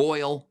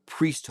royal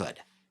priesthood.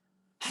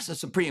 That's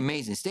some pretty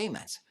amazing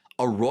statements.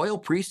 A royal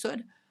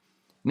priesthood,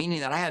 meaning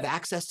that I have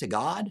access to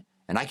God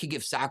and I could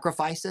give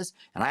sacrifices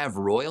and I have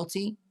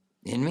royalty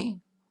in me.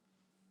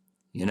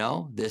 You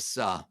know, this,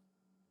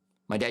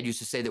 my dad used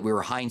to say that we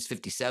were Heinz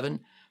 57,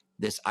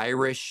 this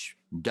Irish,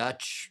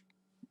 Dutch,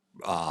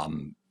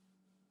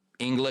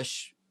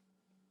 English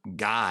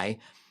guy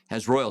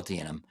has royalty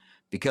in him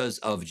because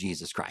of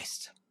Jesus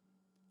Christ.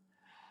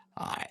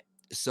 All right.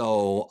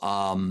 So,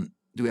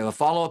 do we have a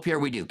follow-up here?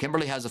 We do.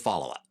 Kimberly has a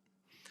follow-up.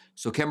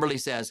 So Kimberly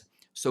says,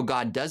 so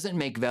God doesn't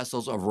make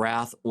vessels of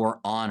wrath or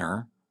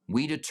honor.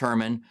 We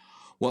determine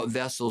what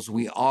vessels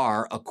we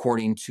are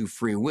according to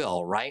free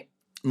will, right?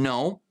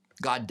 No,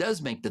 God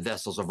does make the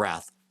vessels of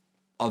wrath,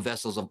 of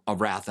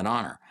wrath and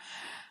honor.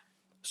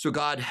 So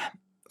God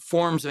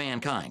forms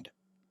mankind,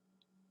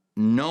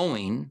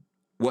 knowing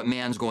what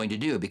man's going to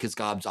do, because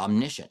God's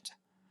omniscient.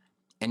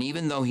 And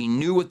even though he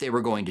knew what they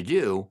were going to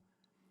do,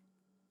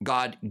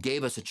 God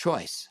gave us a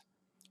choice.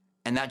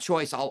 And that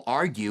choice, I'll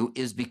argue,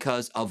 is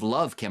because of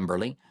love,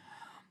 Kimberly,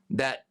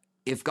 that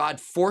if God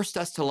forced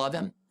us to love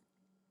him,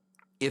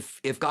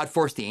 if God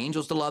forced the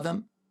angels to love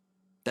him,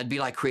 that'd be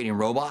like creating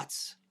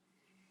robots.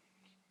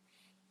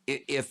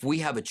 If we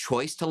have a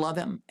choice to love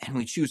him and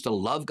we choose to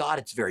love God,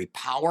 it's very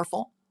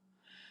powerful.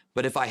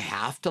 But if I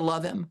have to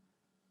love him,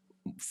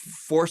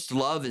 forced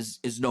love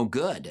is no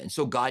good. And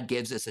so God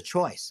gives us a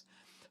choice.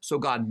 So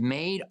God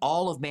made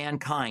all of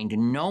mankind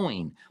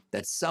knowing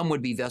that some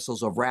would be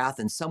vessels of wrath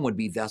and some would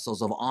be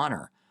vessels of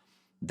honor.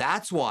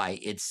 That's why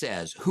it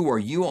says, who are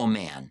you, O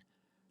man,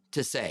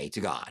 to say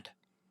to God?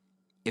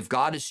 If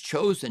God has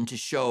chosen to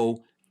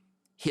show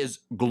his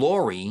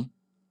glory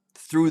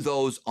through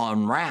those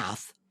on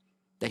wrath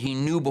that he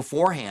knew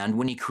beforehand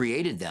when he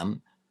created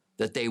them,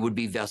 that they would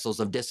be vessels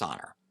of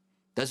dishonor.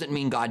 Doesn't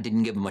mean God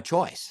didn't give them a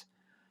choice.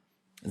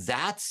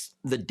 That's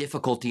the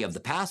difficulty of the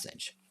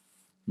passage,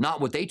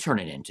 not what they turn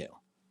it into.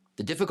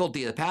 The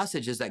difficulty of the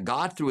passage is that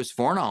God, through his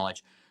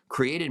foreknowledge,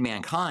 created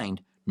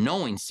mankind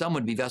knowing some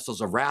would be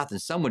vessels of wrath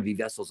and some would be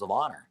vessels of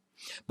honor.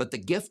 But the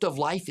gift of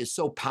life is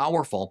so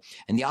powerful,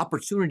 and the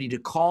opportunity to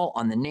call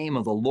on the name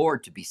of the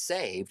Lord to be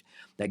saved,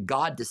 that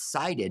God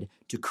decided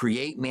to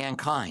create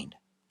mankind,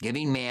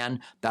 giving man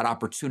that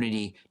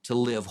opportunity to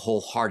live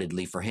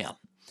wholeheartedly for him.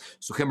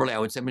 So Kimberly,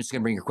 I'm just going to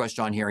bring your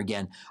question on here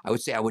again. I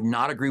would say I would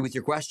not agree with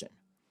your question.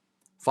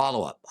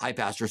 Follow up. Hi,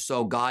 Pastor.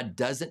 So God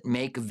doesn't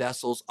make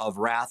vessels of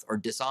wrath or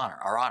dishonor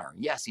or honor.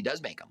 Yes, he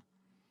does make them.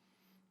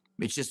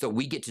 It's just that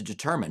we get to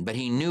determine. But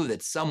he knew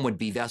that some would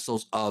be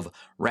vessels of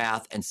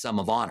wrath and some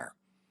of honor.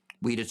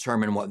 We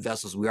determine what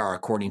vessels we are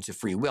according to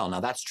free will. Now,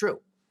 that's true.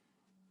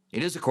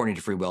 It is according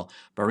to free will.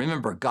 But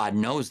remember, God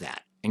knows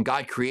that. And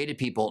God created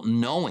people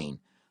knowing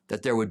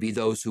that there would be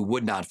those who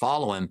would not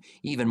follow him,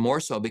 even more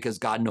so because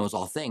God knows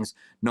all things,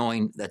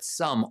 knowing that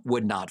some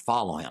would not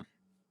follow him.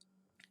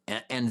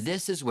 And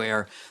this is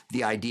where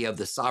the idea of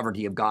the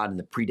sovereignty of God and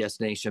the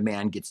predestination of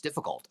man gets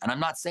difficult. And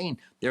I'm not saying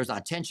there's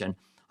not tension.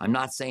 I'm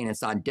not saying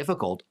it's not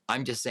difficult.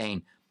 I'm just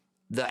saying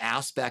the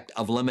aspect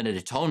of limited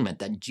atonement,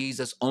 that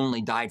Jesus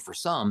only died for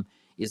some,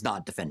 is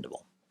not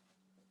defendable.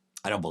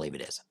 I don't believe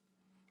it is.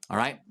 All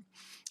right.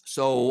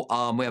 So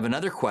we have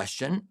another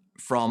question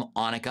from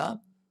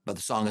Annika about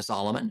the Song of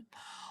Solomon.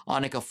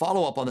 Annika,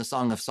 follow up on the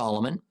Song of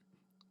Solomon.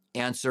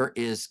 Answer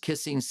is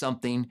kissing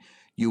something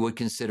you would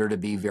consider to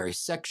be very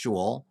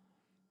sexual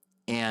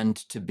and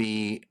to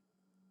be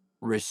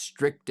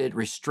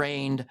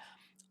restrained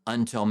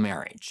until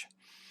marriage.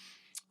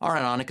 All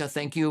right, Annika,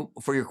 thank you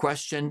for your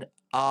question.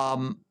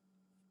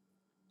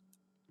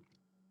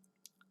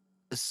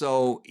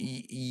 So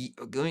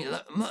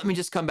let me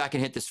just come back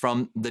and hit this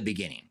from the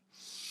beginning.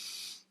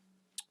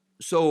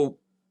 So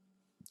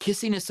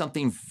kissing is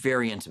something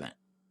very intimate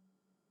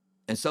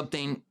and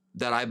something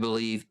that I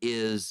believe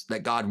is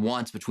that God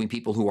wants between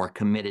people who are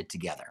committed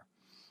together.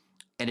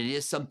 And it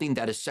is something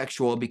that is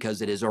sexual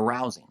because it is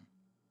arousing.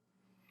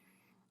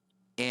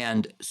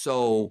 And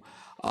so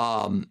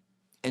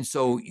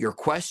your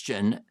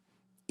question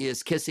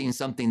is kissing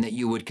something that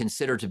you would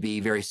consider to be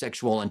very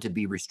sexual and to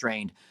be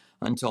restrained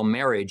until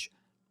marriage.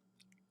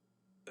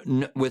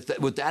 With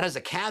that as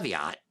a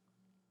caveat,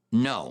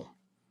 no.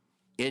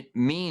 It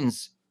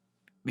means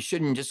we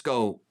shouldn't just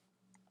go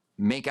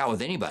make out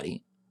with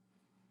anybody.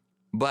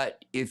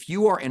 But if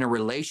you are in a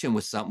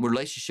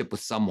relationship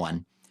with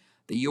someone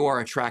that you are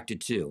attracted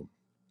to,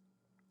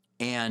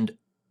 and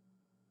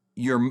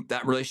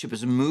that relationship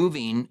is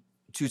moving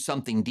to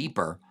something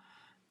deeper,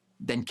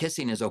 then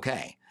kissing is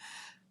okay.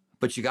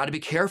 But you got to be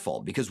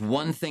careful, because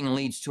one thing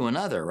leads to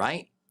another,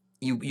 right?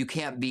 You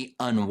can't be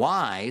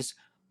unwise,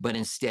 but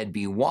instead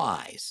be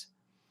wise.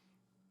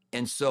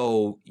 And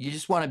so you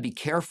just want to be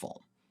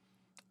careful.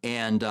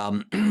 And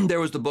there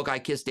was the book, I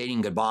Kissed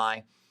Dating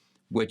Goodbye,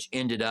 which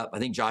ended up, I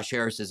think Josh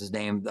Harris is his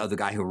name, the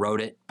guy who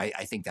wrote it. I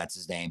think that's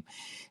his name.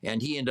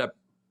 And he ended up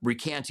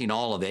recanting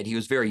all of it. He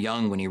was very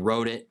young when he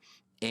wrote it,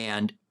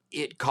 and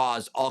it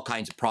caused all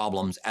kinds of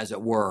problems, as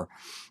it were.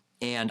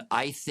 And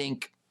I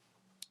think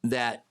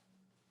that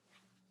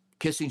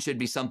kissing should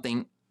be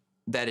something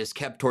that is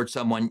kept towards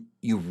someone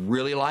you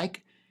really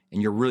like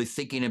and you're really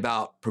thinking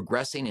about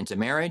progressing into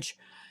marriage.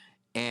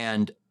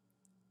 And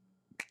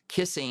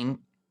kissing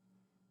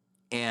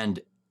and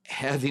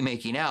heavy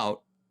making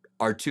out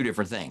are two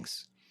different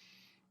things.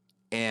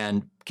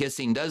 And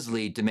kissing does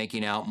lead to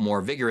making out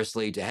more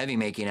vigorously, to heavy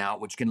making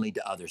out, which can lead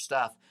to other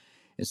stuff.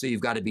 And so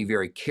you've got to be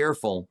very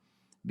careful,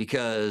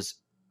 because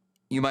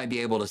you might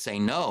be able to say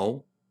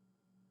no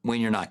when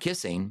you're not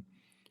kissing,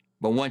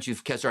 but once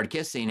you've started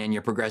kissing and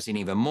you're progressing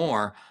even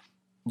more,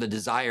 the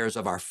desires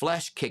of our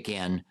flesh kick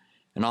in,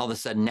 and all of a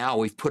sudden now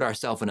we've put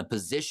ourselves in a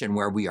position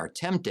where we are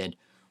tempted,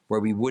 where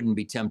we wouldn't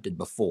be tempted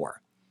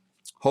before.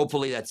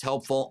 Hopefully that's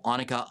helpful.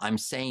 Annika, I'm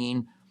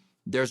saying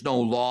there's no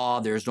law,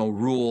 there's no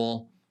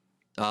rule.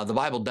 The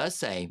Bible does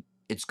say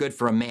it's good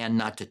for a man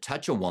not to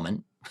touch a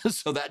woman.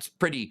 So that's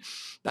pretty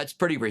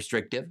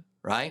restrictive,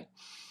 right?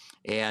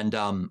 And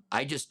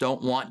I just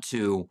don't want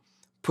to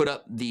put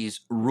up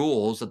these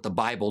rules that the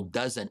Bible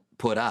doesn't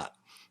put up.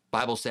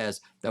 Bible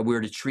says that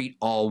we're to treat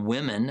all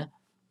women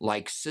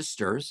like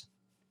sisters.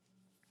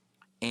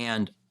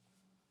 And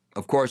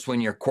of course,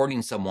 when you're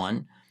courting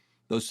someone,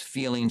 those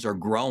feelings are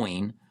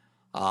growing,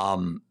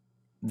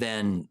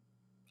 then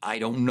I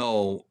don't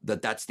know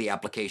that that's the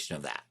application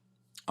of that.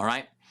 All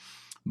right.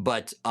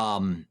 But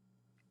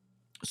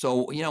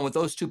so, with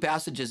those two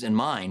passages in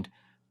mind,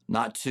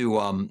 not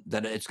to,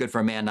 that it's good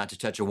for a man not to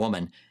touch a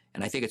woman.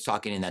 And I think it's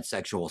talking in that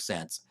sexual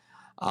sense.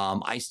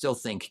 I still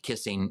think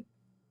kissing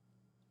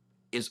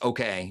is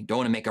okay. Don't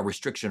want to make a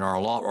restriction or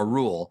a law or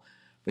rule,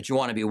 but you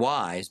want to be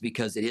wise,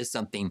 because it is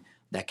something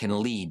that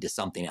can lead to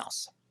something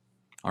else.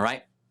 All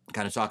right.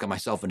 Kind of talking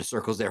myself into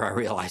circles there, I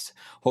realize.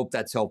 Hope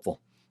that's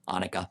helpful,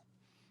 Annika.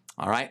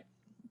 All right.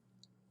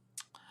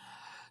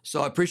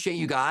 So I appreciate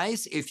you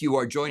guys. If you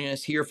are joining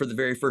us here for the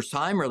very first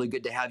time, really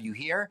good to have you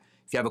here.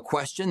 If you have a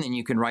question, then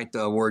you can write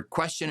the word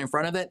question in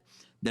front of it.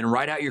 Then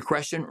write out your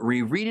question,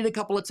 reread it a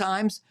couple of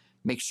times,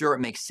 make sure it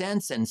makes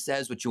sense and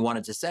says what you want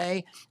it to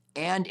say,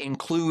 and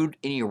include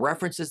any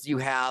references that you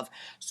have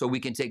so we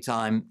can take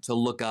time to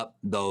look up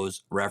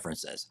those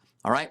references.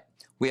 All right.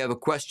 We have a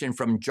question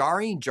from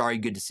Jari. Jari,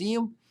 good to see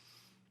you.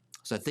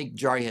 So I think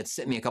Jari had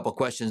sent me a couple of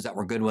questions that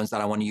were good ones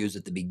that I want to use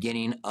at the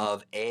beginning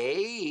of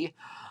a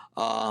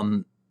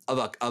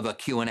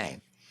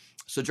Q&A.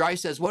 So Jari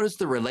says, what is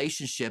the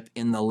relationship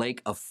in the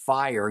lake of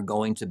fire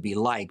going to be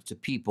like to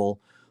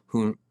people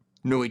who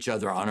knew each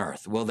other on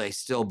earth? Will they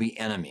still be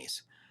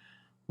enemies?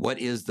 What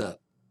is the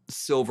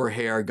silver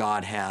hair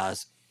God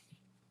has?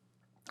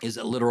 Is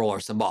it literal or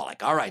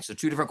symbolic? All right, so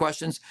two different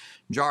questions.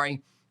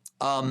 Jari,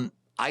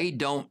 I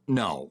don't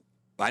know.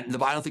 I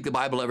don't think the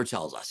Bible ever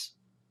tells us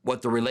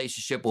what the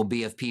relationship will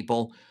be of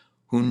people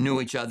who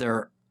knew each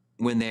other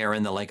when they are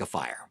in the lake of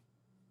fire.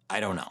 I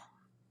don't know.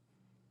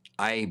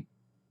 I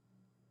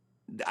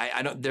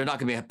don't, they're not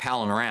going to be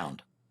palling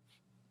around.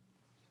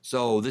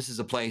 So this is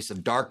a place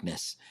of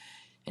darkness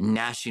and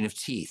gnashing of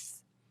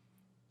teeth,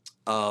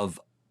 of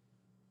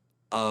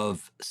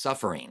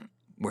suffering,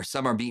 where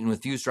some are beaten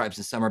with few stripes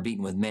and some are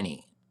beaten with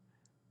many.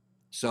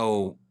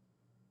 So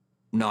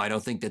no, I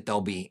don't think that they'll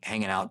be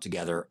hanging out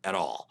together at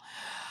all.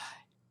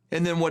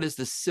 And then what is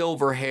the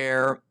silver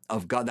hair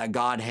of God that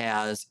God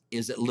has?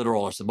 Is it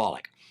literal or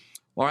symbolic?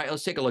 All right,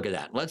 let's take a look at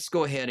that. Let's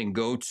go ahead and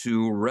go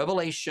to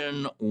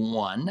Revelation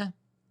 1.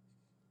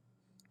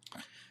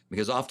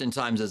 Because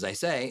oftentimes, as I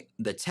say,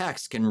 the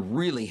text can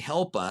really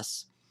help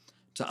us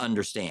to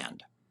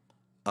understand.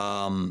 What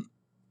am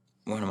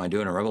I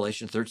doing in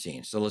Revelation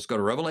 13? So let's go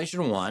to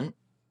Revelation 1.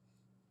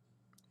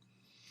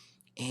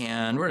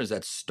 And where does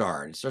that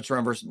start? It starts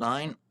around verse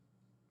 9.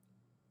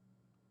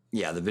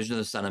 Yeah, the vision of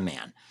the Son of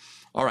Man.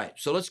 All right,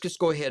 so let's just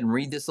go ahead and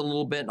read this a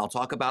little bit, and I'll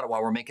talk about it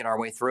while we're making our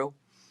way through.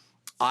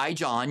 I,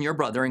 John, your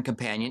brother and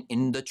companion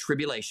in the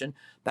tribulation.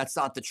 That's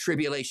not the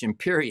tribulation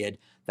period.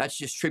 That's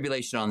just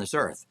tribulation on this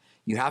earth.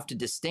 You have to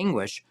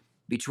distinguish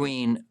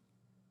between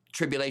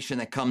tribulation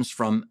that comes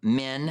from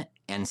men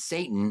and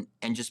Satan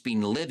and just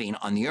being living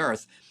on the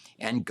earth,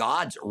 and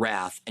God's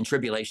wrath and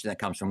tribulation that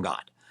comes from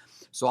God.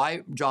 So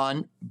I,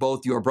 John,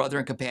 both your brother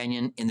and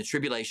companion in the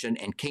tribulation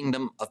and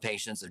kingdom of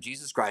patience of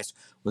Jesus Christ,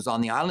 was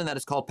on the island that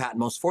is called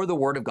Patmos for the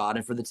word of God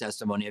and for the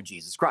testimony of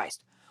Jesus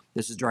Christ.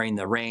 This is during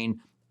the reign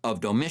of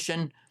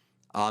Domitian.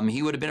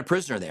 He would have been a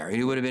prisoner there.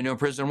 He would have been doing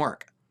prison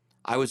work.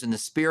 I was in the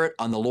Spirit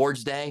on the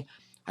Lord's day.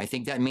 I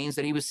think that means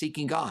that he was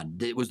seeking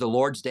God. It was the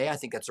Lord's day. I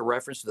think that's a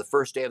reference to the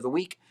first day of the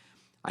week.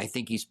 I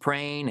think he's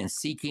praying and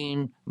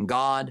seeking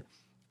God,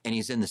 and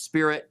he's in the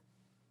Spirit,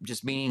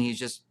 just meaning he's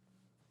just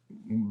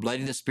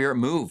letting the Spirit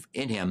move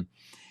in him.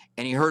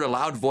 And he heard a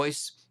loud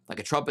voice like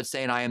a trumpet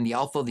saying, I am the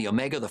Alpha, the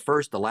Omega, the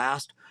first, the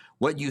last.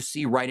 What you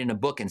see, write in a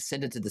book and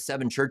send it to the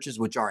 7 churches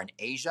which are in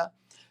Asia,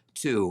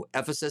 to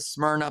Ephesus,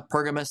 Smyrna,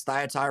 Pergamos,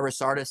 Thyatira,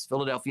 Sardis,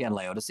 Philadelphia, and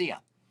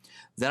Laodicea.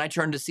 Then I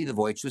turned to see the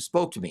voice who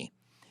spoke to me.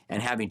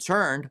 And having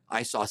turned,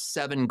 I saw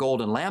 7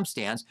 golden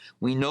lampstands.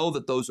 We know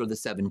that those are the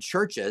 7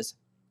 churches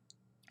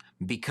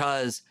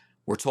because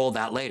we're told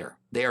that later.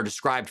 They are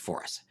described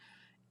for us.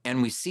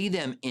 And we see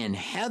them in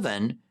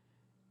heaven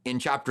in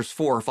chapters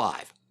 4 or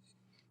 5.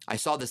 I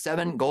saw the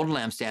 7 golden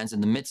lampstands,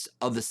 in the midst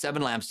of the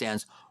 7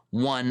 lampstands,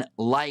 one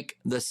like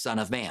the Son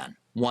of Man,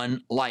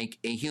 one like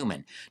a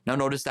human. Now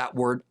notice that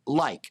word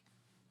like.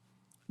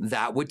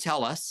 That would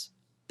tell us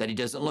that he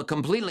doesn't look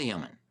completely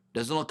human,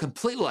 doesn't look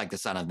completely like the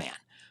Son of Man,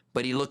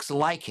 but he looks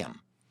like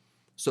him.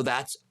 So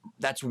that's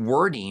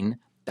wording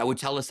that would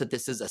tell us that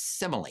this is a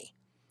simile.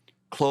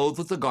 Clothed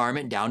with a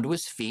garment down to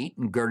his feet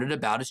and girded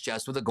about his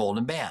chest with a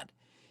golden band.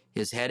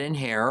 His head and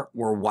hair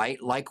were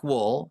white like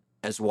wool,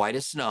 as white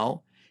as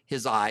snow,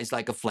 his eyes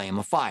like a flame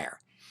of fire.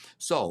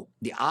 So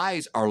the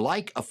eyes are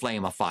like a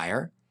flame of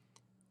fire.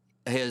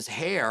 His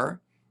hair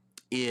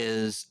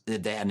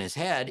and his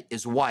head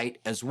is white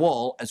as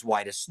wool, as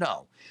white as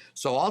snow.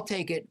 So I'll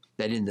take it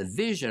that in the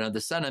vision of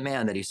the Son of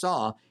Man that he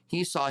saw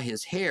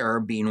his hair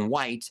being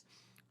white,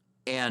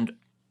 and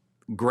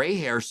gray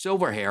hair,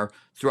 silver hair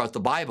throughout the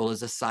Bible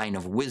is a sign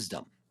of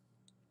wisdom.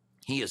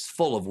 He is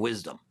full of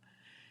wisdom.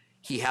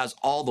 He has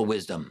all the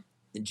wisdom.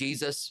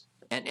 Jesus,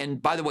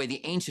 and by the way,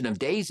 the Ancient of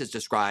Days is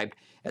described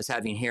as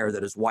having hair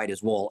that is white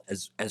as wool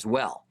as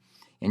well.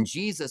 And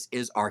Jesus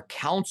is our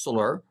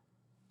counselor,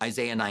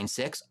 Isaiah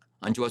 9:6.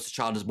 Unto us a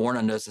child is born,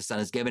 unto us a son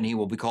is given. He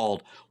will be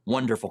called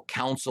Wonderful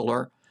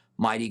Counselor,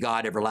 Mighty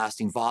God,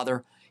 Everlasting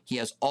Father. He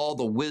has all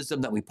the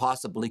wisdom that we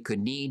possibly could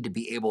need to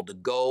be able to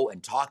go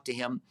and talk to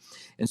him.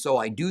 And so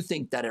I do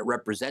think that it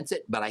represents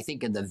it, but I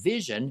think in the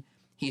vision,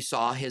 he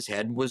saw his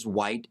head was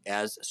white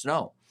as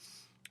snow,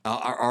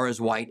 or as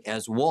white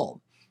as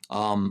wool.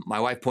 My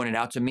wife pointed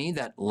out to me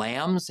that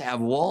lambs have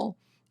wool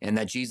and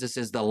that Jesus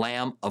is the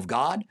Lamb of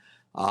God.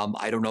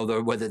 I don't know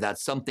whether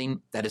that's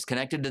something that is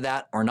connected to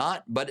that or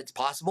not, but it's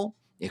possible.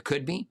 It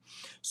could be.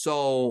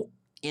 So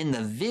in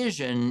the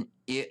vision,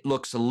 it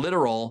looks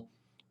literal,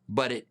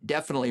 but it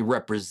definitely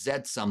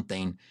represents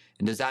something.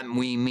 And does that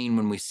mean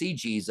when we see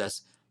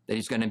Jesus that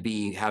he's going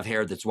to have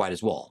hair that's white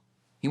as wool?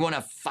 He won't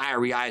have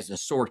fiery eyes and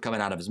a sword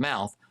coming out of his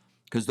mouth,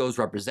 because those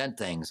represent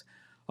things.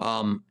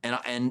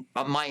 And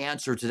my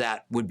answer to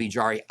that would be,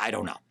 Jari, I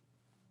don't know.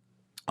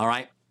 All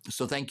right.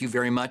 So thank you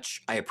very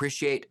much. I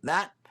appreciate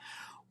that.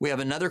 We have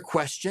another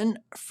question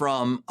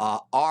from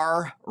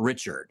R.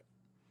 Richard.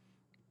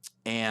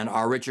 And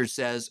R. Richard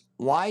says,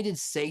 why did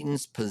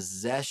Satan's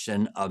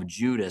possession of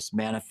Judas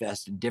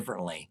manifest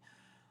differently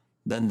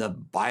than the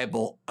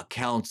Bible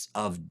accounts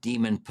of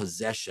demon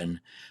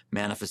possession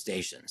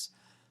manifestations?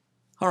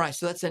 All right,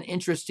 so that's an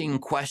interesting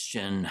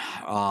question,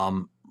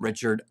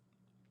 Richard.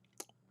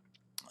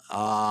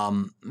 Let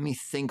me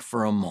think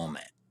for a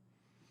moment.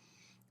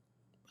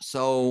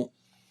 So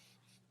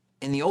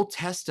in the Old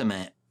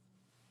Testament,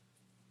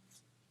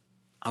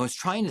 I was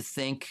trying to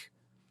think,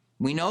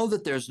 we know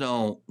that there's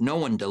no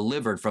one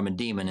delivered from a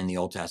demon in the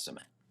Old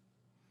Testament.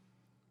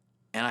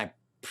 And I'm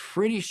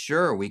pretty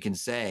sure we can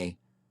say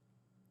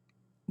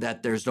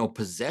that there's no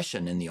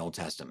possession in the Old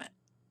Testament,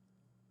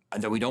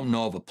 that we don't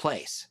know of a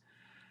place.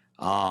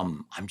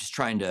 I'm just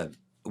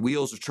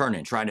wheels are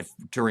turning, trying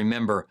to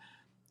remember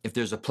if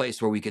there's a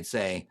place where we could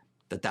say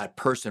that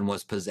person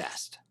was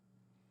possessed.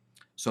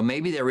 So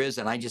maybe there is,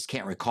 and I just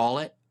can't recall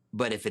it.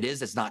 But if it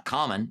is, it's not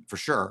common for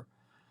sure.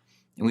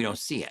 And we don't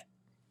see it.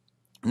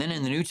 And then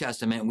in the New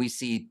Testament, we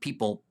see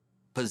people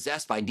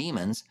possessed by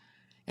demons,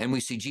 and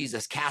we see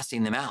Jesus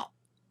casting them out,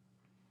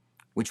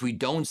 which we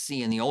don't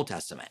see in the Old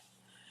Testament.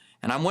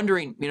 And I'm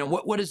wondering,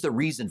 what is the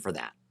reason for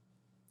that?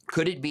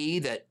 Could it be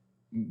that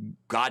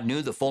God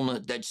knew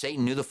that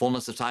Satan knew the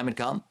fullness of time had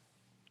come,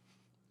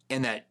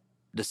 and that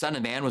the Son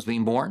of Man was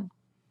being born?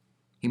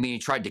 He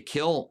tried to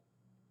kill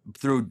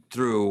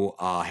through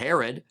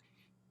Herod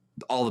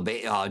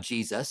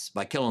Jesus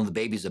by killing the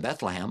babies of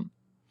Bethlehem.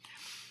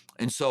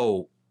 And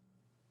so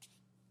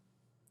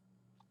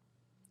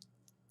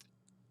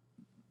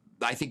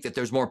I think that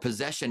there's more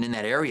possession in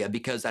that area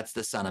because that's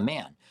the Son of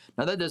Man.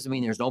 Now, that doesn't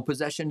mean there's no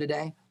possession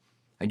today.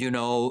 I do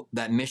know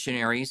that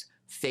missionaries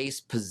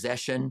face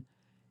possession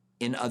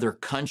in other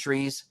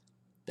countries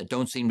that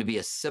don't seem to be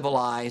as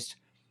civilized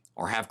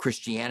or have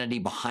Christianity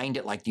behind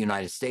it like the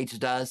United States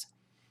does.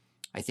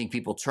 I think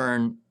people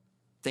turn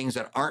things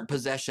that aren't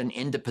possession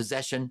into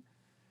possession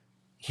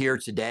here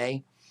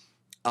today.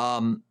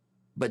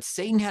 But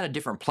Satan had a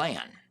different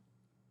plan.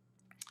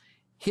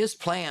 His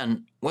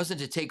plan wasn't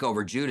to take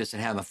over Judas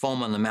and have him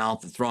foam in the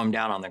mouth and throw him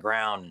down on the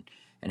ground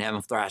and have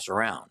him thrash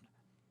around.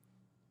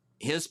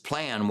 His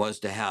plan was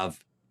to have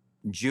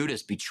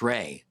Judas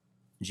betray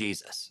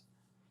Jesus.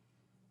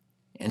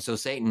 And so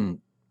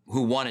Satan,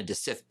 who wanted to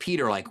sift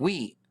Peter like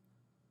wheat,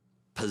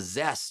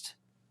 possessed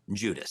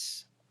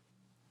Judas.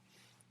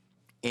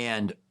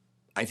 And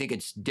I think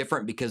it's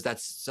different because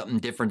that's something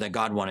different that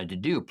God wanted to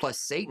do. Plus,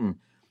 Satan,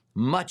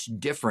 much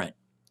different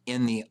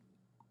in the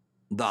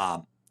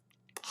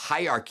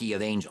hierarchy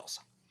of angels.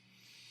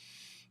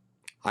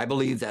 I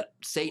believe that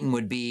Satan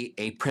would be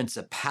a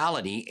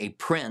principality, a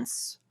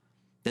prince.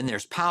 Then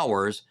there's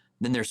powers.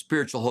 Then there's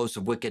spiritual hosts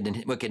of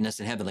wickedness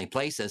in heavenly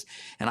places.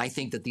 And I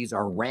think that these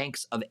are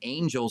ranks of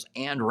angels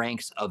and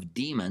ranks of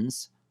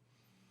demons.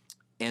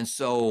 And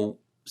so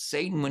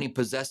Satan, when he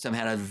possessed him,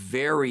 had a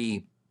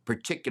very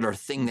particular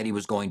thing that he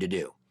was going to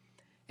do.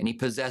 and he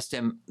possessed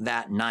him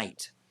that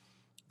night,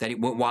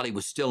 while he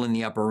was still in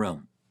the upper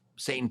room.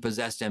 Satan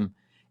possessed him,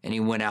 and he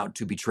went out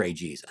to betray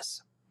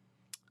Jesus.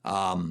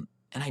 And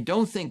I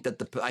don't think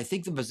that I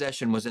think the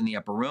possession was in the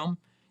upper room,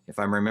 if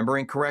I'm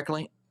remembering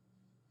correctly.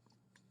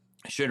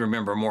 I should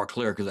remember more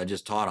clear because I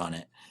just taught on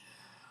it.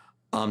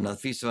 Now the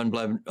Feast of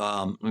Unleavened,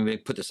 let me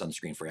put this on the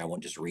screen for you. I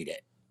won't just read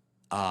it.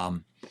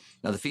 Now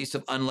the Feast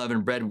of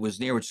Unleavened Bread was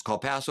near, which is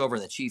called Passover,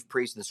 and the chief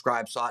priests and the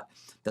scribes sought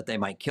that they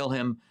might kill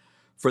him,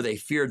 for they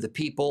feared the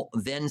people.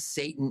 Then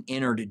Satan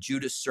entered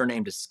Judas,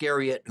 surnamed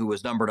Iscariot, who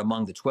was numbered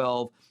among the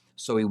 12.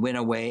 So he went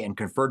away and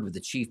conferred with the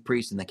chief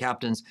priests and the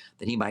captains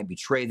that he might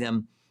betray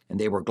them. And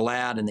they were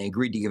glad, and they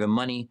agreed to give him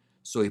money.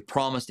 So he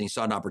promised, and he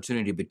saw an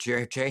opportunity to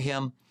betray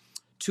him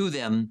to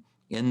them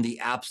in the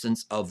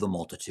absence of the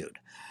multitude.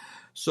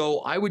 So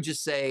I would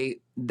just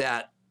say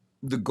that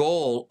the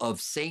goal of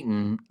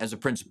Satan as a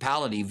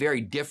principality,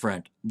 very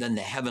different than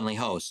the heavenly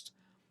host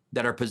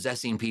that are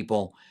possessing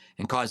people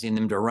and causing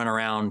them to run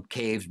around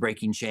caves,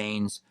 breaking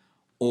chains,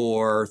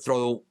 or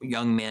throw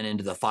young men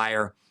into the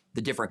fire,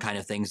 the different kind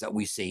of things that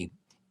we see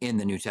in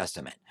the New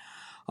Testament.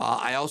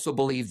 I also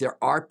believe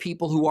there are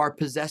people who are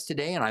possessed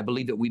today, and I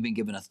believe that we've been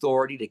given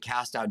authority to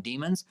cast out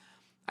demons.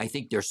 I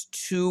think there's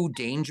two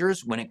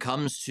dangers when it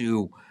comes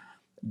to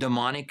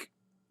demonic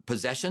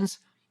possessions: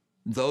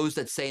 those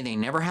that say they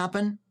never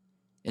happen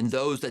and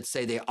those that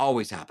say they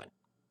always happen.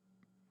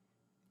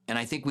 And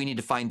I think we need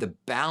to find the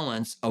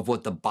balance of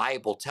what the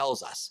Bible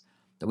tells us,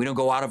 that we don't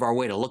go out of our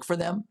way to look for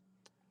them,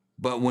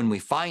 but when we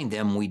find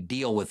them, we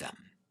deal with them.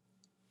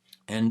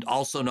 And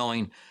also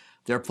knowing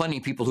there are plenty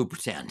of people who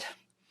pretend.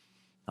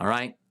 All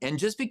right. And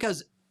just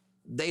because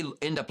they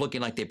end up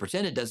looking like they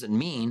pretended doesn't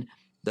mean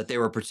that they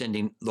were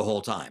pretending the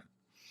whole time.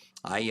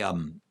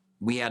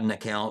 We had an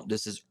account.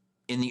 This is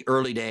in the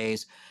early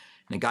days.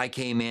 And a guy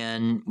came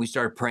in. We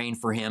started praying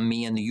for him.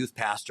 Me and the youth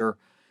pastor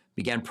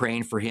began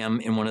praying for him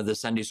in one of the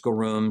Sunday school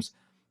rooms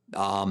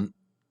that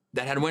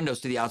had windows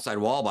to the outside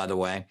wall, by the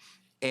way.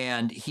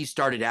 And he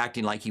started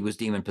acting like he was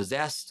demon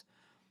possessed.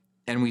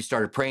 And we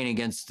started praying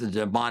against the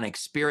demonic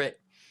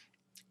spirit.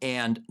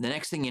 And the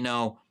next thing you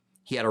know,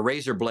 he had a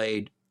razor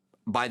blade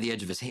by the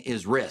edge of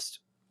his wrist.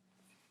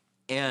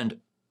 And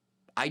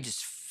I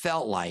just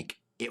felt like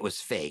it was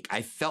fake.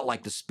 I felt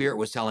like the spirit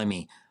was telling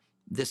me,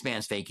 this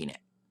man's faking it.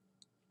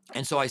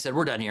 And so I said,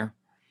 we're done here.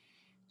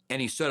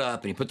 And he stood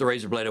up and he put the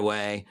razor blade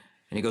away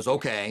and he goes,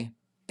 okay.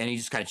 And he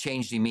just kind of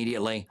changed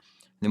immediately.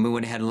 And then we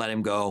went ahead and let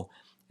him go.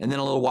 And then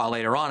a little while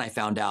later on, I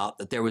found out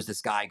that there was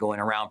this guy going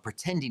around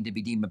pretending to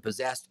be demon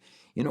possessed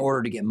in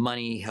order to get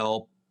money,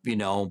 help,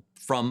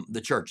 from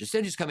the church. Instead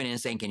of just coming in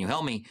and saying, can you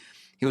help me?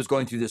 He was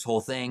going through this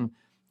whole thing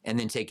and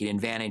then taking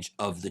advantage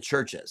of the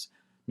churches.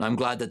 Now, I'm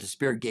glad that the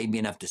Spirit gave me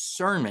enough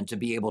discernment to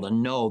be able to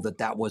know that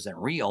that wasn't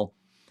real.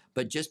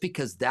 But just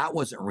because that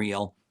wasn't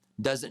real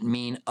doesn't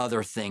mean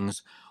other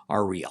things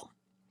are real.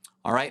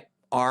 All right,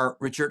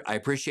 Richard, I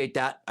appreciate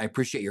that. I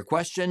appreciate your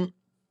question.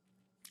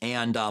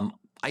 And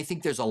I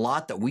think there's a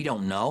lot that we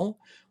don't know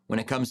when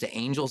it comes to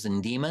angels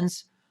and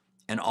demons.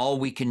 And all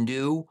we can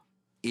do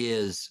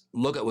is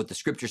look at what the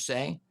scriptures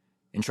say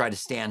and try to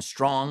stand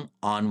strong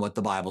on what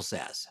the Bible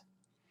says.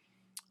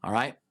 All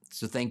right.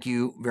 So thank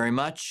you very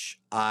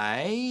much.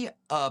 I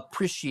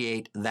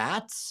appreciate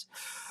that.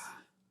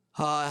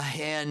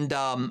 And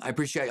I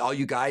appreciate all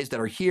you guys that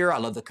are here. I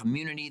love the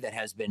community that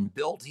has been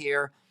built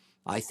here.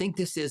 I think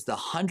this is the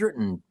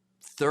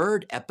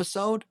 103rd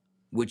episode,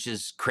 which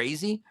is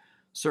crazy.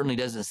 Certainly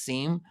doesn't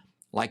seem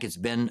like it's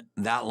been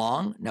that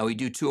long. Now, we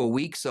do 2 a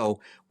week, so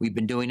we've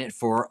been doing it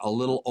for a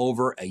little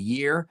over a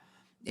year.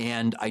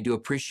 And I do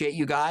appreciate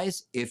you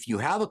guys. If you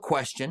have a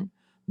question,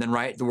 then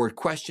write the word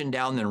question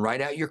down, then write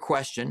out your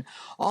question.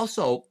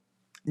 Also,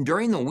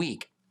 during the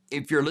week,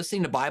 if you're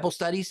listening to Bible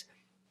studies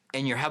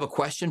and you have a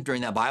question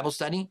during that Bible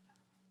study,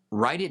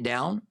 write it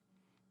down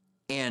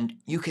and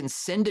you can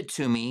send it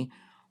to me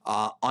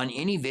on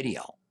any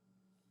video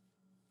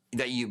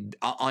that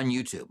on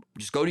YouTube.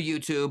 Just go to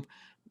YouTube,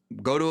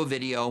 go to a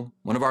video,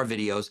 one of our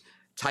videos,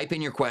 type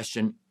in your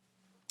question,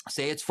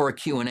 say it's for a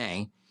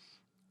Q&A,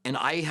 and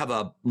I have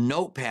a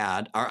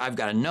notepad, or I've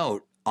got a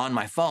note on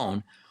my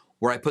phone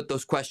where I put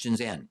those questions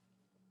in.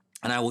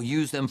 And I will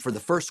use them for the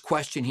first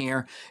question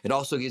here. It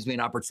also gives me an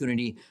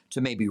opportunity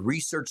to maybe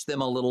research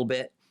them a little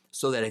bit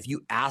so that if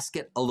you ask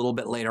it a little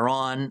bit later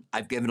on,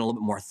 I've given a little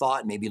bit more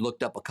thought, maybe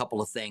looked up a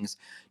couple of things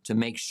to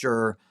make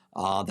sure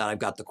that I've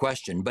got the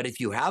question. But if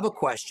you have a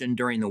question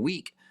during the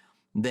week,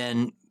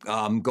 then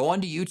go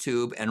onto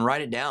YouTube and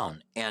write it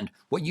down. And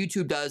what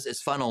YouTube does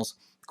is funnels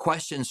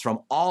questions from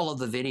all of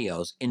the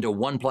videos into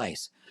one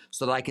place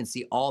so that I can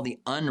see all the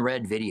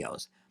unread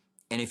videos.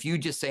 And if you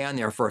just say on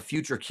there for a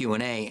future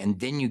Q&A and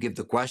then you give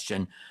the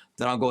question,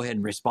 then I'll go ahead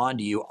and respond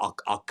to you.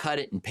 I'll cut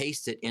it and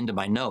paste it into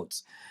my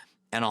notes.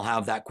 And I'll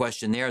have that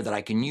question there that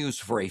I can use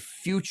for a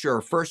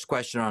future first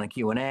question on a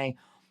Q&A.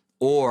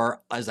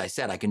 Or, as I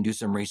said, I can do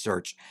some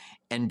research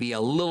and be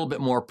a little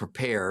bit more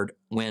prepared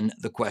when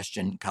the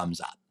question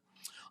comes up.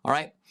 All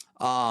right.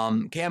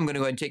 Okay, I'm going to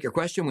go ahead and take your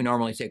question. We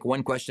normally take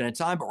one question at a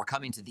time, but we're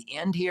coming to the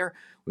end here.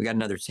 We got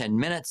another 10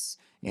 minutes,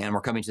 and we're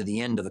coming to the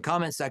end of the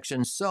comment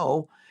section.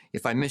 So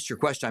if I missed your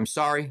question, I'm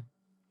sorry.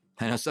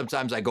 I know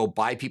sometimes I go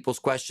by people's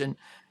question.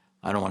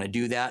 I don't want to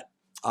do that.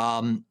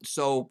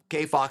 So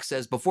K Fox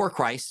says, before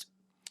Christ,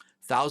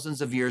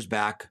 thousands of years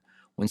back,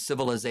 when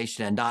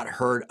civilization had not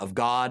heard of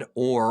God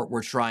or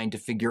were trying to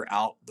figure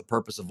out the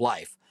purpose of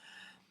life,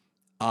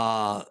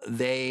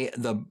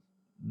 the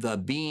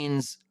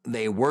beings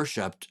they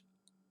worshipped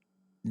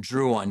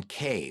drew on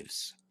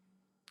caves.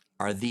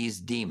 Are these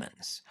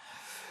demons?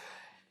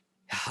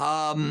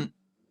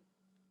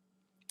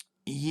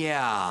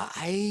 Yeah,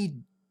 I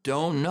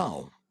don't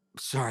know.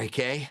 Sorry,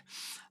 Kay.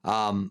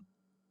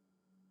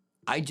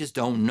 I just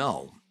don't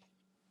know.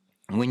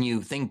 When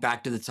you think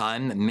back to the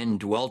time that men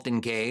dwelt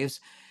in caves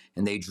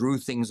and they drew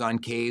things on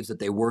caves that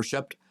they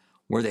worshipped,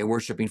 were they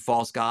worshiping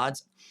false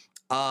gods?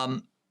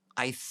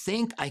 I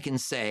think I can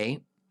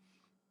say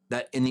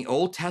that in the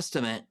Old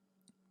Testament,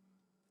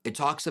 it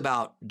talks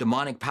about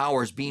demonic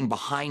powers being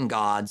behind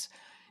gods.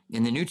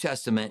 In the New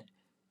Testament,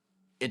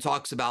 it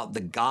talks about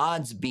the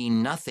gods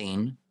being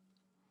nothing,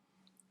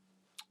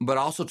 but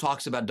also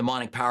talks about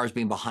demonic powers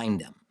being behind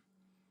them.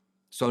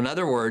 So in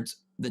other words,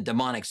 the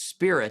demonic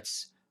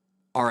spirits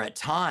are at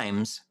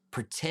times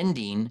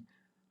pretending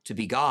to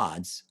be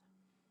gods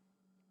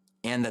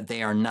and that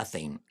they are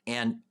nothing.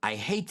 And I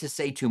hate to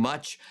say too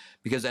much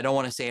because I don't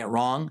want to say it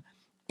wrong.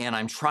 And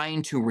I'm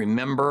trying to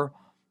remember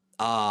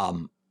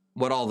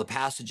what all the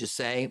passages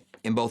say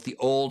in both the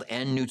Old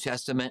and New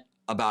Testament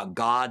about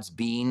gods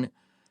being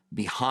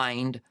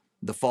behind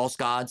the false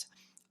gods.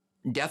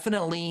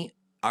 Definitely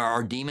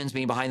are demons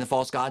being behind the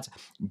false gods.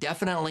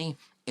 Definitely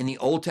in the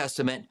Old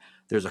Testament,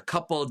 there's a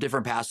couple of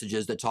different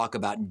passages that talk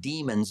about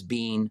demons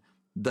being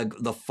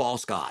the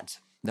false gods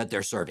that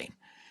they're serving.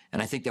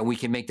 And I think that we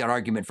can make that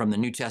argument from the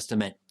New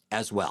Testament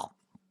as well.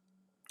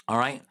 All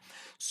right.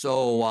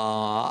 So,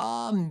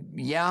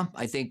 yeah,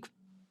 I think,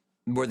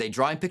 were they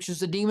drawing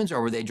pictures of demons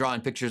or were they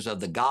drawing pictures of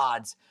the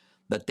gods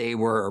that they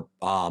were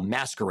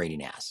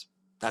masquerading as?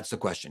 That's the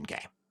question,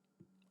 Kay.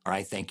 All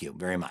right, thank you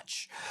very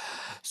much.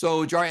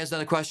 So Jari has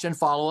another question,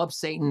 follow-up.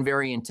 Satan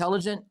very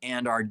intelligent,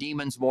 and are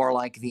demons more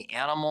like the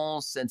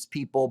animals since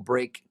people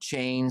break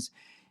chains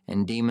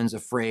and demons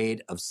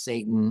afraid of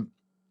Satan,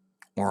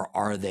 or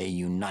are they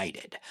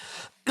united?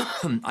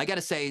 I got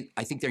to say,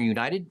 I think they're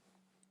united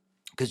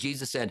because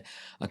Jesus said,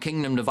 a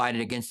kingdom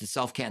divided against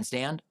itself can't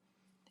stand.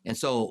 And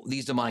so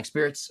these demonic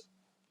spirits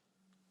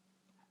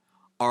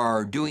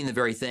are doing the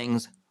very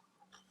things.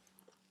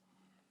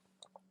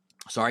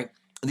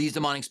 These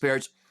demonic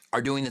spirits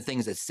are doing the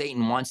things that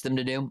Satan wants them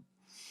to do,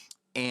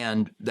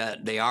 and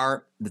that they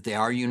are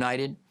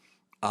united.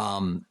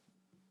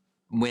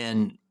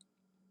 When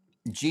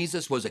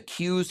Jesus was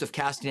accused of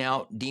casting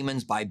out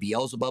demons by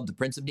Beelzebub, the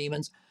prince of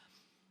demons,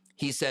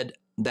 he said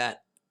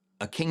that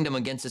a kingdom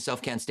against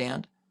itself can't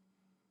stand.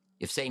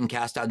 If Satan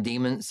cast out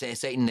demons,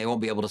 Satan, they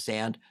won't be able to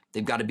stand.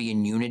 They've got to be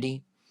in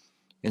unity.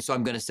 And so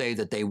I'm going to say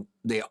that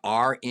they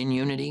are in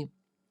unity.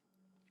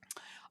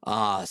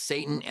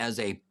 Satan as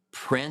a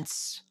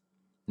prince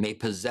may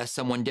possess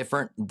someone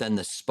different than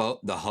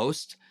the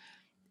host.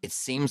 It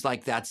seems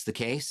like that's the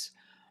case.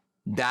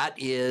 That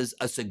is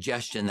a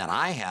suggestion that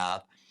I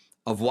have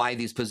of why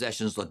these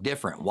possessions look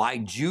different. Why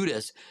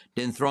Judas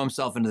didn't throw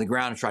himself into the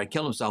ground and try to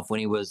kill himself when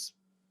he was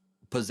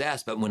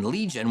possessed, but when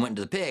Legion went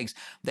to the pigs,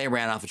 they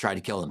ran off and tried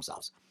to kill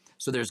themselves.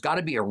 So there's got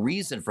to be a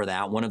reason for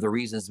that. One of the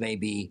reasons may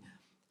be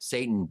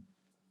Satan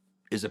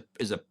is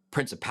a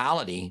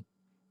principality,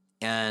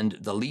 and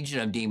the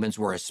legion of demons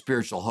were a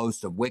spiritual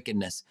host of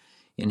wickedness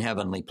in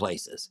heavenly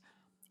places,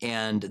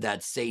 and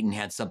that Satan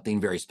had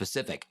something very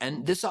specific.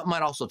 And this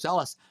might also tell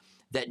us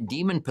that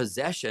demon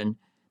possession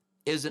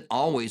isn't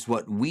always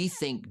what we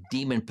think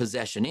demon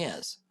possession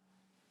is.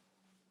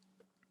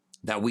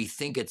 That we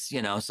think it's,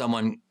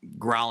 someone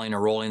growling or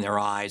rolling their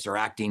eyes or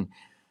acting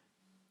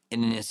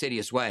in an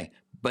insidious way.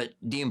 But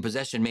demon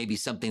possession may be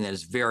something that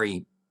is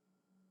very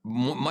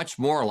much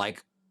more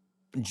like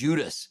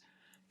Judas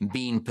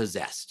being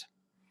possessed,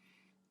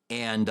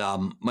 and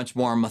much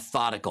more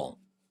methodical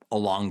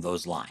along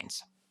those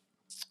lines.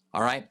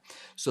 All right.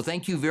 So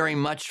thank you very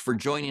much for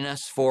joining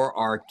us for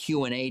our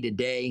Q&A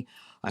today.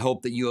 I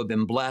hope that you have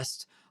been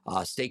blessed.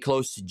 Stay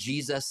close to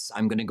Jesus.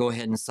 I'm going to go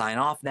ahead and sign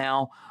off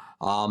now.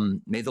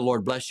 May the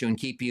Lord bless you and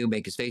keep you,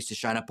 make his face to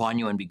shine upon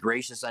you and be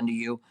gracious unto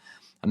you.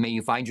 May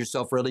you find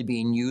yourself really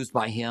being used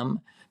by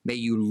him. May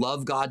you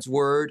love God's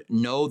word.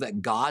 Know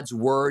that God's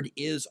word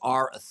is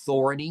our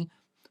authority.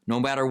 No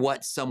matter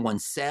what someone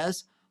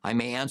says, I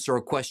may answer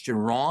a question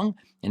wrong.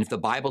 And if the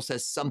Bible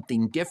says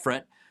something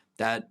different,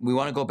 that we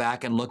want to go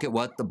back and look at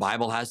what the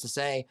Bible has to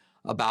say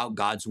about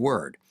God's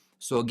word.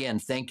 So again,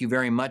 thank you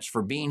very much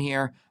for being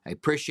here. I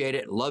appreciate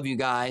it. Love you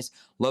guys.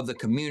 Love the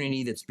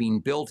community that's being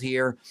built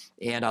here.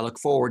 And I look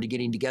forward to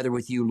getting together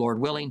with you, Lord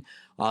willing,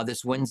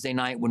 this Wednesday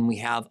night when we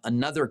have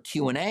another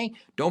Q&A.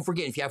 Don't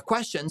forget, if you have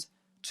questions,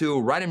 to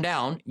write them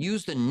down.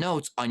 Use the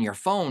notes on your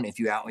phone if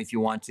you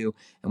want to.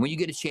 And when you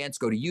get a chance,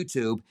 go to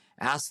YouTube,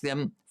 ask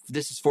them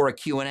this is for a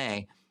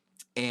Q&A,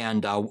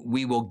 and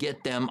we will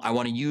get them. I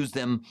want to use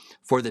them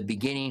for the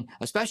beginning,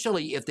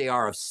 especially if they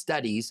are of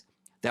studies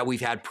that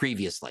we've had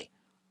previously.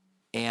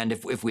 And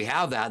if we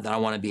have that, then I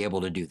want to be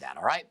able to do that,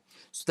 all right?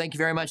 So thank you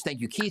very much.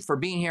 Thank you, Keith, for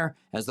being here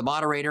as the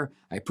moderator.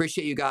 I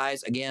appreciate you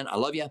guys. Again, I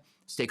love you.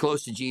 Stay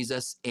close to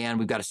Jesus. And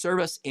we've got a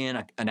service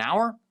in an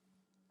hour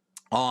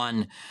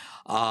on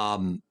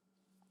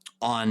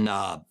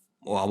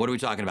well, what are we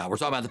talking about? We're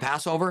talking about the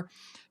Passover.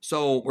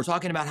 So we're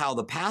talking about how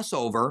the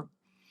Passover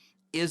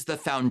is the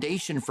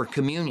foundation for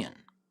communion.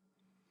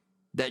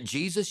 That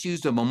Jesus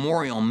used a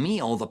memorial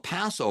meal, the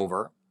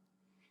Passover,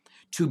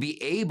 to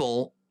be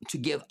able to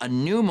give a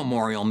new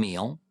memorial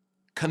meal,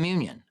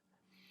 communion.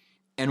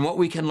 And what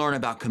we can learn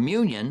about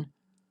communion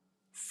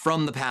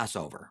from the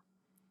Passover.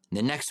 And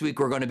then next week,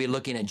 we're going to be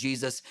looking at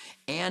Jesus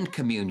and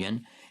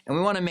communion. And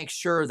we want to make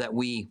sure that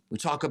we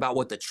talk about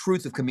what the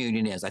truth of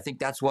communion is. I think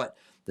that's what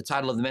the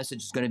title of the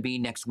message is going to be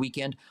next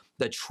weekend,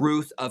 the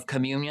truth of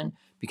communion,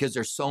 because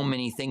there's so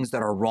many things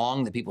that are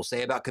wrong that people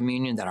say about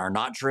communion that are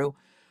not true.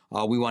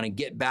 We want to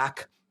get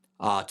back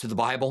to the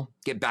Bible,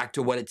 get back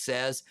to what it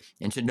says,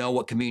 and to know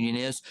what communion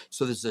is.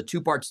 So this is a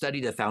two-part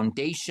study, the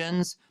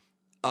foundations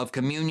of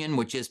communion,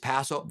 which is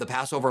the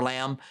Passover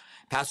lamb,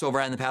 Passover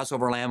and the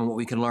Passover lamb, and what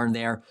we can learn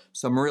there.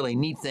 Some really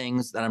neat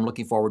things that I'm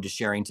looking forward to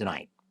sharing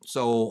tonight.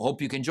 So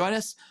hope you can join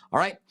us. All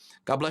right.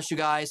 God bless you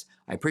guys.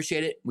 I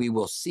appreciate it. We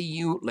will see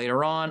you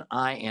later on.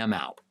 I am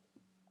out.